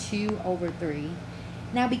negative 2 over 3.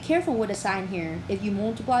 Now be careful with the sign here. If you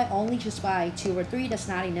multiply only just by 2 over 3, that's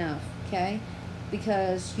not enough, okay?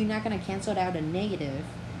 Because you're not going to cancel out a negative.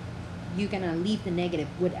 You're going to leave the negative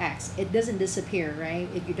with x. It doesn't disappear, right?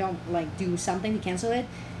 If you don't like do something to cancel it,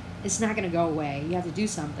 it's not going to go away. You have to do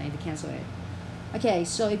something to cancel it. Okay,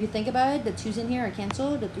 so if you think about it, the 2's in here are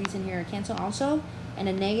canceled, the 3's in here are canceled also, and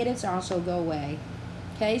the negatives also go away.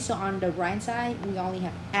 Okay, so on the right side, we only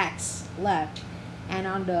have x left. And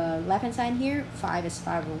on the left hand side here, 5 is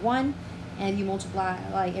 5 over 1. And if you multiply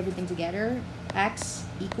like everything together, x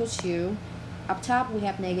equals to, up top we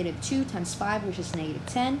have negative 2 times 5, which is negative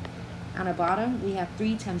 10. On the bottom, we have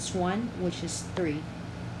 3 times 1, which is 3.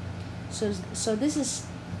 So this is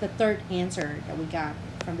the third answer that we got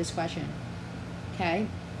from this question. Okay.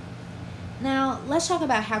 Now, let's talk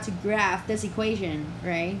about how to graph this equation,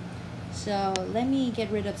 right? So let me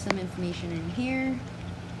get rid of some information in here.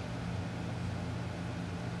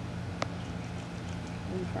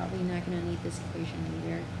 We're probably not going to need this equation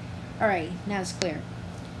either. Alright, now it's clear.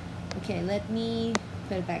 Okay, let me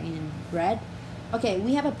put it back in red. Okay,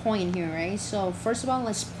 we have a point in here, right? So first of all,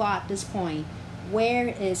 let's plot this point. Where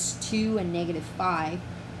is 2 and negative 5?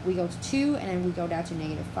 We go to 2 and then we go down to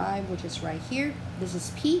negative 5, which is right here. This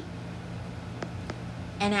is P.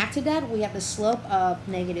 And after that, we have the slope of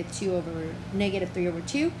negative 3 over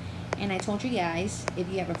 2. And I told you guys, if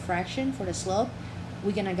you have a fraction for the slope,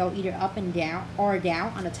 we're going to go either up and down or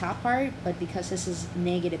down on the top part. But because this is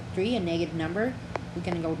negative 3, a negative number, we're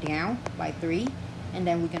going to go down by 3. And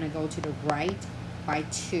then we're going to go to the right by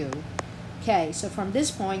 2. Okay, so from this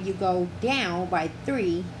point, you go down by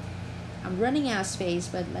 3. I'm running out of space,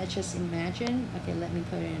 but let's just imagine. Okay, let me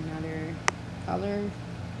put in another color.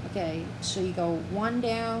 Okay, so you go 1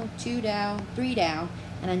 down, 2 down, 3 down,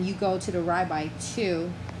 and then you go to the right by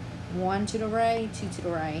 2. 1 to the right, 2 to the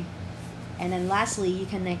right. And then lastly, you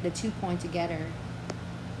connect the 2 points together.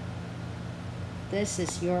 This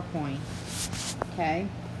is your point. Okay.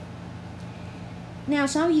 Now,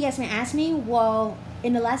 some of you guys may ask me, well,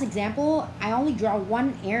 in the last example, I only draw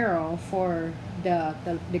 1 arrow for the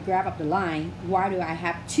graph of the line. Why do I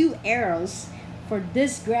have 2 arrows for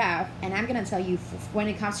this graph? And I'm going to tell you, when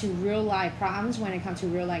it comes to real life problems, when it comes to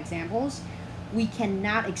real life examples, we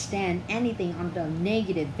cannot extend anything on the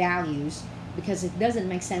negative values because it doesn't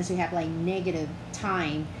make sense to have like negative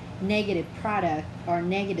time, negative product, or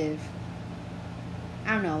negative,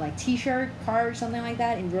 I don't know, like t-shirt, card, something like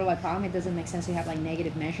that. In real life problem, it doesn't make sense to have like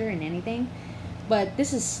negative measure in anything. But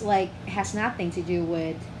this is like, has nothing to do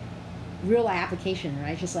with real life application,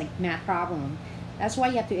 right? Just like math problem. That's why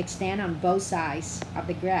you have to extend on both sides of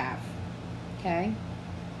the graph, okay?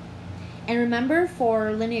 And remember,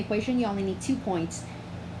 for linear equation, you only need 2 points.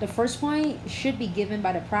 The first point should be given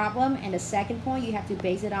by the problem, and the second point you have to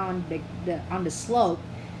base it on the slope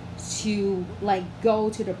to like go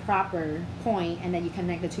to the proper point, and then you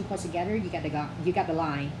connect the 2 points together. You got the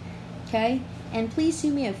line, okay? And please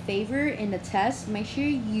do me a favor in the test. Make sure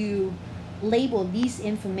you label these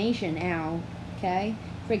information out, okay?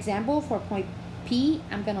 For example, for point P,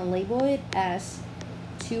 I'm gonna label it as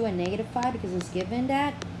 2 and negative 5 because it's given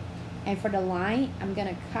that. And for the line, I'm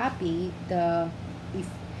gonna copy the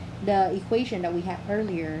equation that we had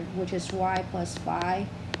earlier, which is y plus 5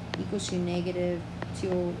 equals to negative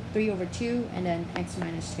 3 over 2, and then x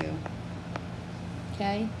minus 2.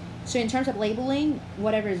 Okay, so in terms of labeling,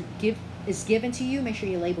 whatever is given to you, make sure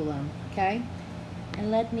you label them. Okay, and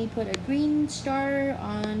let me put a green star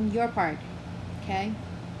on your part. Okay,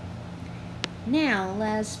 Now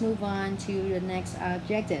let's move on to the next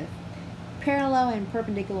objective. Parallel and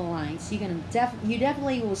perpendicular lines. You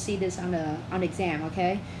definitely will see this on the exam,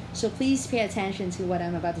 okay? So please pay attention to what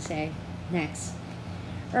I'm about to say next.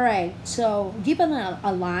 All right, so given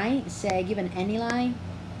a line, say given any line,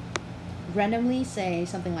 randomly say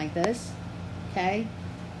something like this, okay?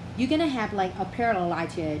 You're gonna have like a parallel line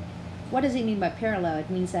to it. What does it mean by parallel? It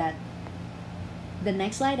means that the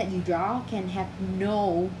next line that you draw can have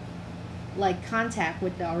no like contact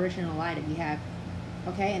with the original line that you have,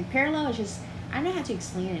 okay? And parallel is just, I don't know how to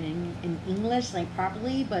explain it in English like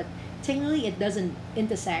properly, but technically it doesn't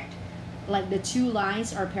intersect. Like the two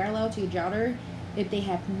lines are parallel to each other if they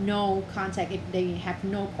have no contact, if they have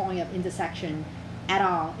no point of intersection at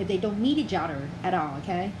all, if they don't meet each other at all,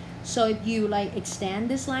 okay? So if you like extend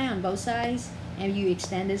this line on both sides and you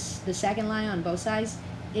extend the second line on both sides,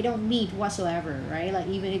 they don't meet whatsoever, right? Like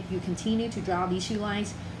even if you continue to draw these two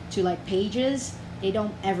lines to like pages, they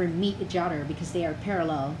don't ever meet each other because they are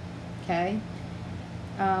parallel, okay?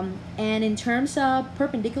 And in terms of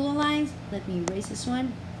perpendicular lines, let me erase this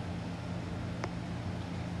one.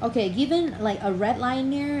 Okay, given like a red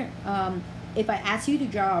line here, if I ask you to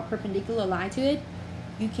draw a perpendicular line to it,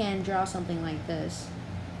 you can draw something like this.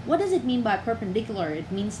 What does it mean by perpendicular?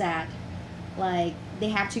 It means that like they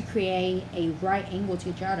have to create a right angle to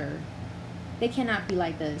each other. They cannot be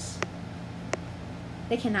like this.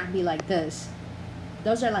 They cannot be like this.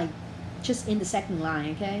 Those are like just intersecting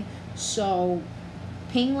line, okay? So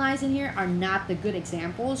pink lines in here are not the good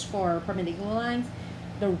examples for perpendicular lines.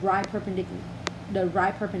 The right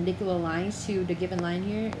perpendicular lines to the given line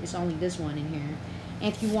here is only this one in here.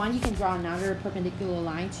 And if you want, you can draw another perpendicular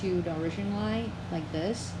line to the original line like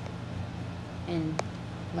this and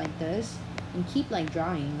like this, and keep like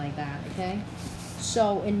drawing like that, okay?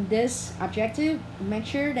 So in this objective, make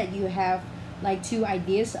sure that you have like two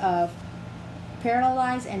ideas of parallel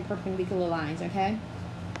lines and perpendicular lines, okay?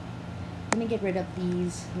 Let me get rid of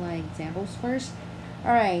these like examples first.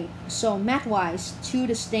 All right, so math-wise, two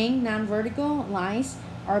distinct non-vertical lines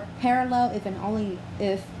are parallel if and only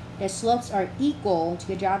if their slopes are equal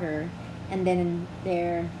to each other, and then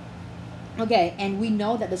they're okay. And we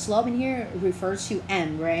know that the slope in here refers to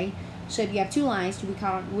m, right? So if you have two lines,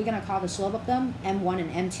 we're gonna call the slope of them m1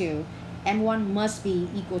 and m2. m1 must be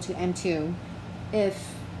equal to m2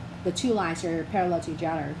 if the two lines are parallel to each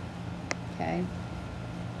other, okay?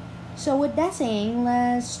 So with that saying,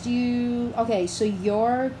 let's do, okay, so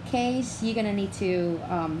your case, you're gonna need to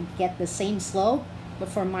get the same slope, but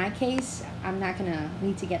for my case, I'm not gonna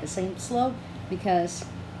need to get the same slope because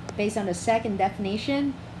based on the second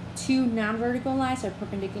definition, two non-vertical lines are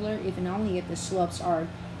perpendicular if and only if the slopes are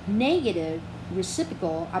negative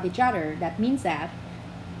reciprocal of each other. That means that,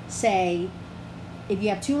 say, if you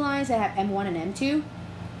have two lines that have m1 and m2,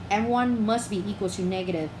 m1 must be equal to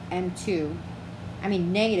negative m2. I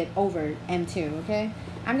mean negative over m2, okay?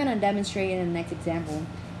 I'm gonna demonstrate in the next example.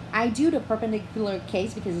 I do the perpendicular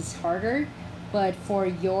case because it's harder, but for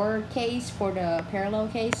your case, for the parallel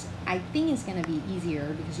case, I think it's gonna be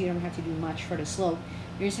easier because you don't have to do much for the slope.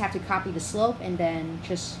 You just have to copy the slope and then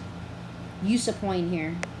just use a point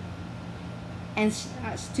here. And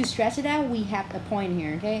to stress it out, we have a point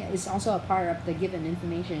here, okay? It's also a part of the given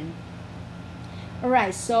information. All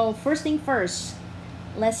right, so first thing first,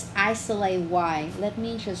 let's isolate y. Let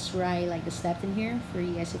me just write like the steps in here for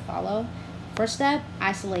you guys to follow. First step,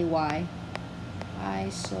 isolate y.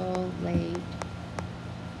 Isolate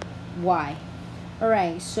y. All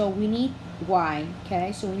right, so we need y,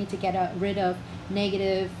 okay? So we need to get rid of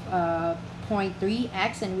negative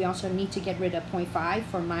 0.3x, and we also need to get rid of 0.5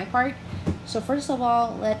 for my part. So first of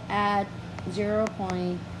all, let's add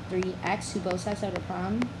 0.3x to both sides of the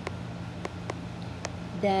problem.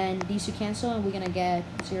 Then these two cancel, and we're gonna get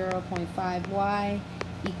 0.5y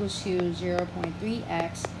equals to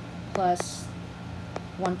 0.3x plus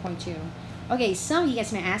 1.2. Okay, some of you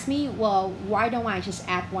guys may ask me, well, why don't I just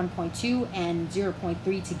add 1.2 and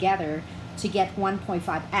 0.3 together to get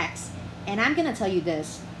 1.5x? And I'm gonna tell you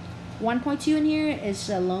this. 1.2 in here is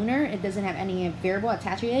a loner. It doesn't have any variable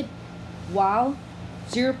attached to it, while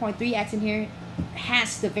 0.3x in here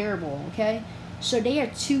has the variable, okay? So they are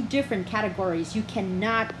two different categories. You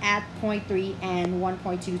cannot add 0.3 and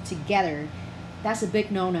 1.2 together. That's a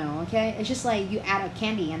big no-no, okay? It's just like you add a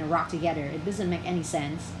candy and a rock together. It doesn't make any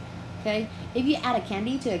sense, okay? If you add a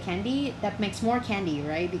candy to a candy, that makes more candy,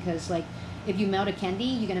 right? Because like if you melt a candy,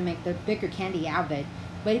 you're gonna make the bigger candy out of it.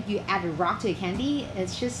 But if you add a rock to a candy,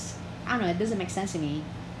 it's just, I don't know, it doesn't make sense to me.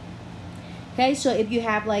 Okay, so if you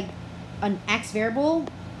have like an x variable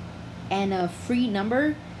and a free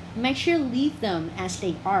number, make sure leave them as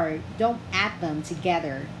they are. Don't add them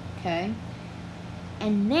together, okay?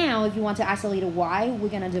 And now if you want to isolate a y, we're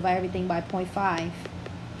going to divide everything by 0.5.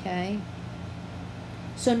 Okay.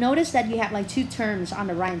 So notice that you have like two terms on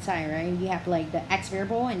the right hand side, right? You have like the x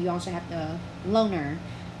variable and you also have the loaner.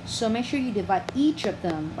 So make sure you divide each of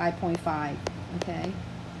them by 0.5. Okay.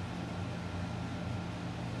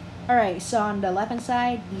 Alright, so on the left hand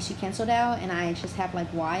side, these two canceled out and I just have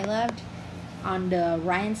like y left. On the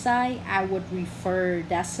right hand side, I would refer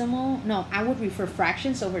I would refer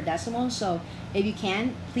fractions over decimals. So if you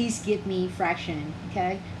can, please give me fraction,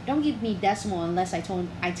 okay? Don't give me decimal unless I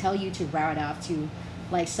tell you to route it off to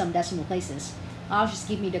like some decimal places. I'll just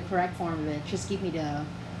give me the correct form of it. Just give me the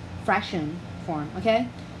fraction form, okay?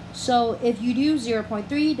 So if you do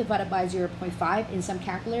 0.3 divided by 0.5 in some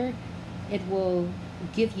calculator, it will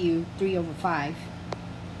give you 3/5.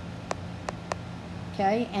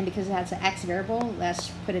 Okay, and because it has an x variable,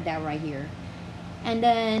 let's put it down right here. And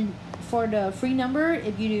then for the free number,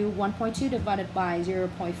 if you do 1.2 divided by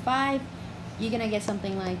 0.5, you're gonna get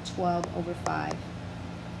something like 12/5.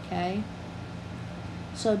 Okay,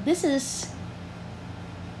 so this is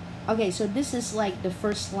like the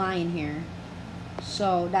first line here.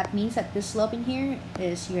 So that means that this slope in here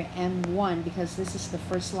is your m1 because this is the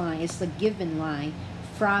first line. It's the given line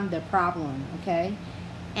from the problem. Okay.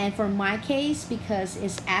 And for my case, because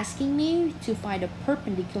it's asking me to find a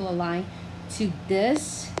perpendicular line to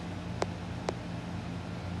this,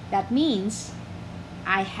 that means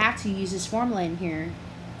I have to use this formula in here.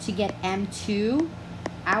 To get m2,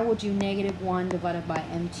 I will do -1 divided by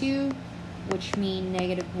m2, which means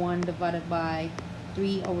 -1 divided by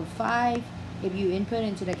 3/5. If you input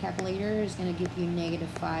into the calculator, it's going to give you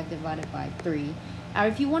 -5 divided by 3. Now,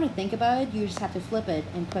 if you want to think about it, you just have to flip it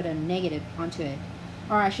and put a negative onto it.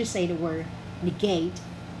 Or I should say the word negate.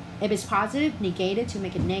 If it's positive, negate it to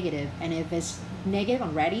make it negative. And if it's negative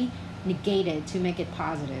already, negate it to make it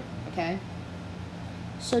positive. Okay?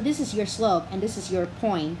 So this is your slope and this is your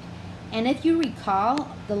point. And if you recall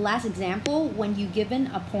the last example, when you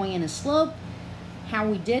given a point and a slope, how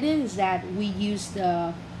we did it is that we use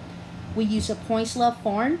a point slope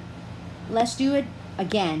form. Let's do it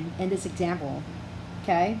again in this example.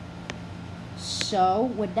 Okay?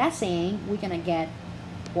 So with that saying, we're gonna get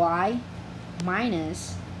y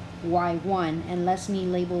minus y1, and let me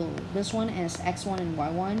label this one as x1 and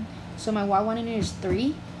y1. So my y1 in here is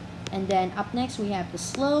 3, and then up next we have the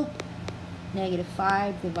slope,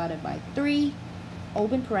 -5 divided by 3,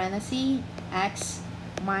 open parenthesis, x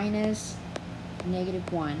minus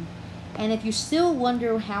 -1. And if you still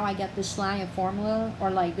wonder how I got this line of formula or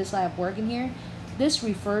like this line of work in here, this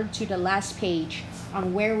referred to the last page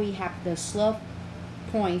on where we have the slope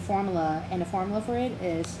point formula, and the formula for it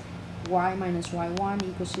is y minus y1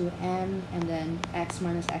 equals to m and then x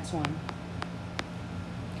minus x1.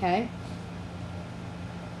 Okay.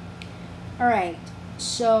 All right.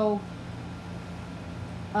 So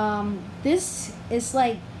this is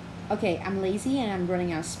like, okay, I'm lazy and I'm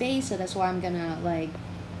running out of space, so that's why I'm gonna like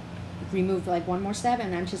remove like one more step,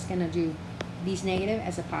 and I'm just gonna do these negative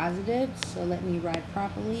as a positive. So let me write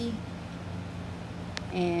properly.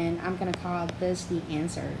 And I'm gonna call this the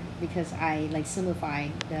answer because I like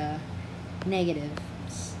simplified the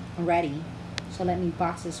negatives already. So let me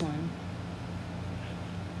box this one.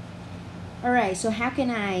 All right. So how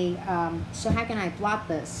can I plot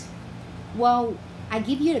this? Well, I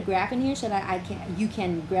give you the graph in here so that you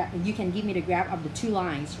can give me the graph of the two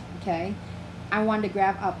lines. Okay. I want the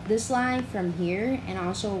graph of this line from here, and I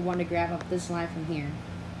also want the graph of this line from here.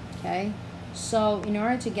 Okay. So in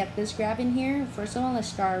order to get this graph in here, first of all, let's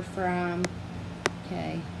start from,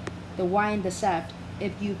 okay, the y-intercept.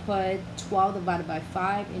 If you put 12 divided by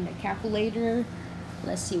 5 in the calculator,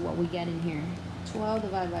 let's see what we get in here. 12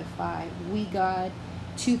 divided by 5, we got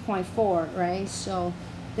 2.4, right? So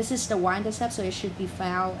this is the y-intercept, so it should be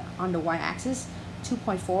found on the y-axis.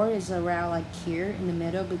 2.4 is around like here in the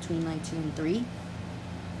middle between like 2 and 3.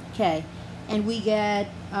 Okay. And we get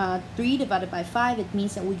 3 divided by 5. It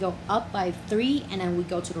means that we go up by 3 and then we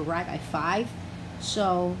go to the right by 5.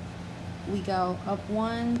 So we go up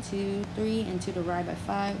 1, 2, 3 and to the right by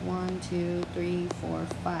 5. 1, 2, 3, 4,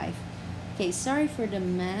 5. Okay, sorry for the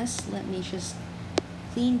mess. Let me just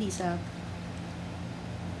clean these up.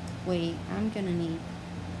 Wait, I'm gonna need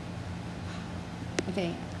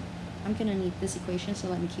this equation, so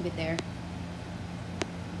let me keep it there.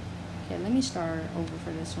 Okay, let me start over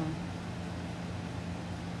for this one.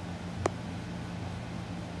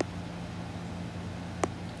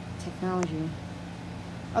 Technology.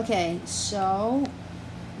 Okay, so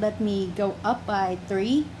let me go up by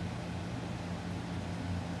 3.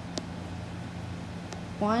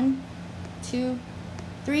 1, 2,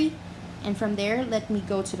 3, and from there let me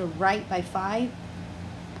go to the right by 5.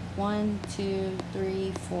 1, 2,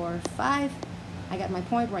 3, 4, 5. I got my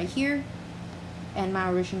point right here, and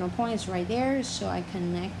my original point is right there, so I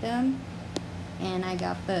connect them, and I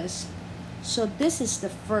got this. So this is the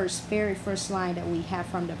very first line that we have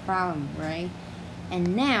from the problem, right?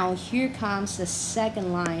 And now here comes the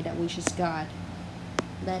second line that we just got.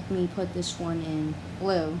 Let me put this one in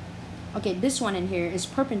blue. Okay, this one in here is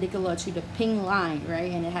perpendicular to the pink line,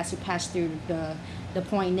 right? And it has to pass through the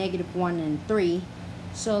point -1 and 3.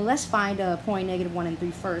 So let's find the point -1 and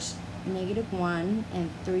 3 first. -1 and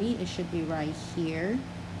 3, it should be right here.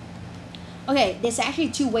 Okay, there's actually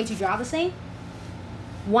two ways to draw this thing.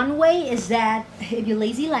 One way is that if you're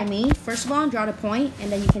lazy like me, first of all, draw the point,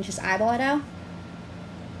 and then you can just eyeball it out.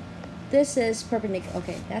 This is perpendicular.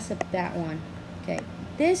 Okay, that's that one. Okay,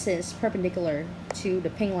 this is perpendicular to the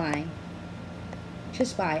pink line,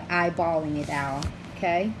 just by eyeballing it out.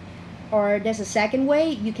 Okay, or there's a second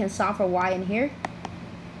way. You can solve for y in here,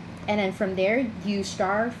 and then from there you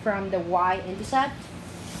start from the y-intercept,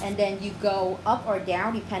 and then you go up or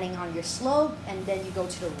down depending on your slope, and then you go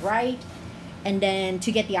to the right, and then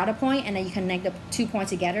to get the other point, and then you connect the 2 points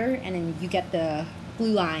together, and then you get the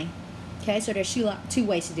blue line. Okay, so there's two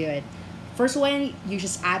ways to do it. First way, you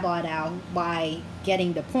just eyeball it out by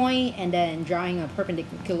getting the point and then drawing a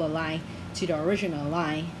perpendicular line to the original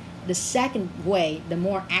line. The second way, the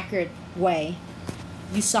more accurate way,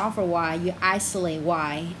 you solve for y, you isolate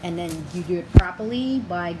y, and then you do it properly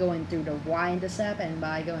by going through the y-intercept and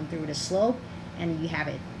by going through the slope, and you have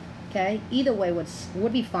it. Okay, either way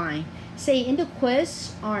would be fine. Say in the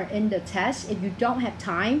quiz or in the test, if you don't have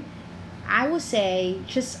time, I would say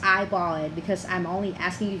just eyeball it, because I'm only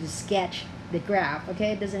asking you to sketch the graph.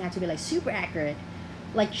 Okay, it doesn't have to be like super accurate.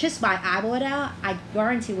 Like just by eyeball it out, I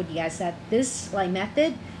guarantee with you guys that this like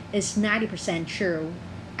method is 90% true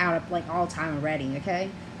out of like all time already. Okay,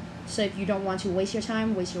 so if you don't want to waste your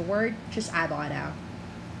time, waste your word, just eyeball it out.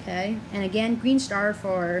 Okay, and again, green star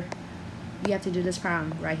for you have to do this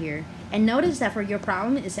problem right here. And notice that for your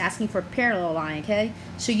problem, it's asking for parallel line, okay?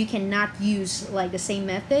 So you cannot use like the same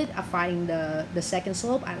method of finding the second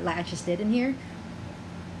slope like I just did in here.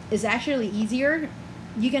 It's actually easier.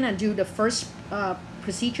 You're gonna do the first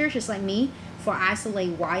procedure just like me for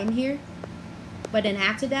isolate y in here. But then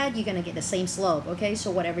after that, you're gonna get the same slope, okay?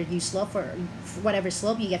 So whatever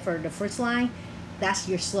slope you get for the first line, that's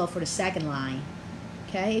your slope for the second line.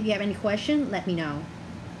 Okay, if you have any question, let me know.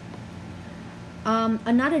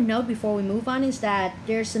 Another note before we move on is that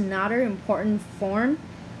there's another important form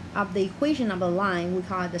of the equation of a line. We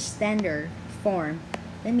call it the standard form.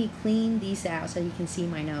 Let me clean these out so you can see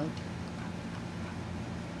my note.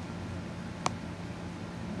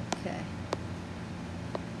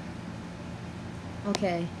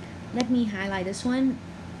 Okay, let me highlight this one.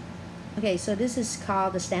 Okay, so this is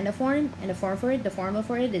called the standard form, and the formula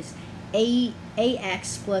for it is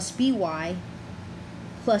ax plus by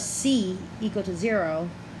plus c equal to 0.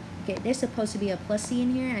 Okay, there's supposed to be a plus c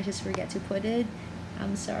in here. I just forgot to put it.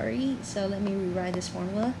 I'm sorry. So let me rewrite this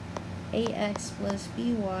formula. Ax plus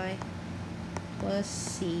by plus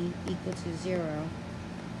c equal to 0.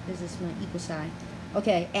 This is my equal sign.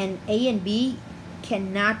 Okay, and a and b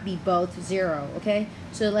cannot be both 0. Okay,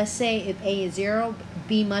 so let's say if a is 0,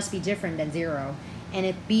 b must be different than 0. And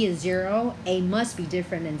if b is 0, a must be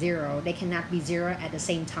different than 0. They cannot be 0 at the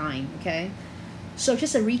same time. Okay, so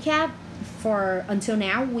just a recap, for until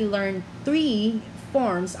now we learned 3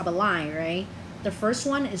 forms of a line, right? The first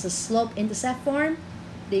one is the slope-intercept form.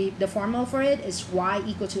 The formula for it is y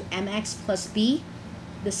equal to mx plus b.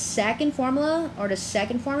 The second formula, or the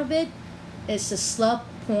second form of it, is the slope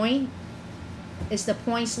point. It's the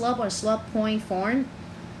point slope or slope point form.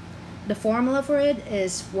 The formula for it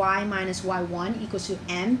is y minus y1 equals to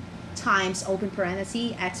m times open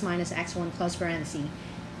parenthesis x minus x1 close parenthesis.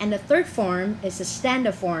 And the third form is the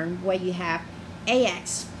standard form, where you have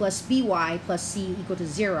ax plus by plus c equal to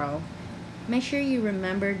 0. Make sure you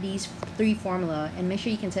remember these 3 formulas, and make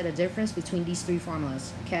sure you can tell the difference between these 3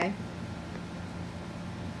 formulas, okay?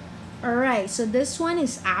 Alright, so this one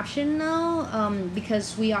is optional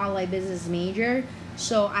because we are like business major,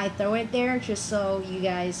 so I throw it there just so you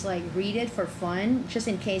guys like read it for fun, just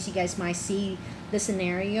in case you guys might see the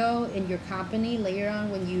scenario in your company later on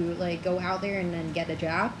when you like go out there and then get a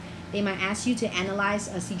job. They might ask you to analyze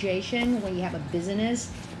a situation when you have a business,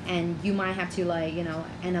 and you might have to like, you know,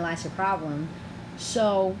 analyze a problem.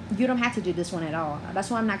 So you don't have to do this one at all. That's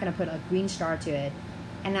why I'm not going to put a green star to it.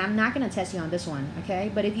 And I'm not going to test you on this one,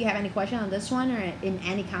 okay? But if you have any question on this one, or in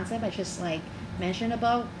any concept I just like mentioned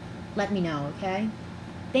about, let me know, okay?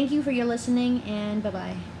 Thank you for your listening, and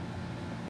bye-bye.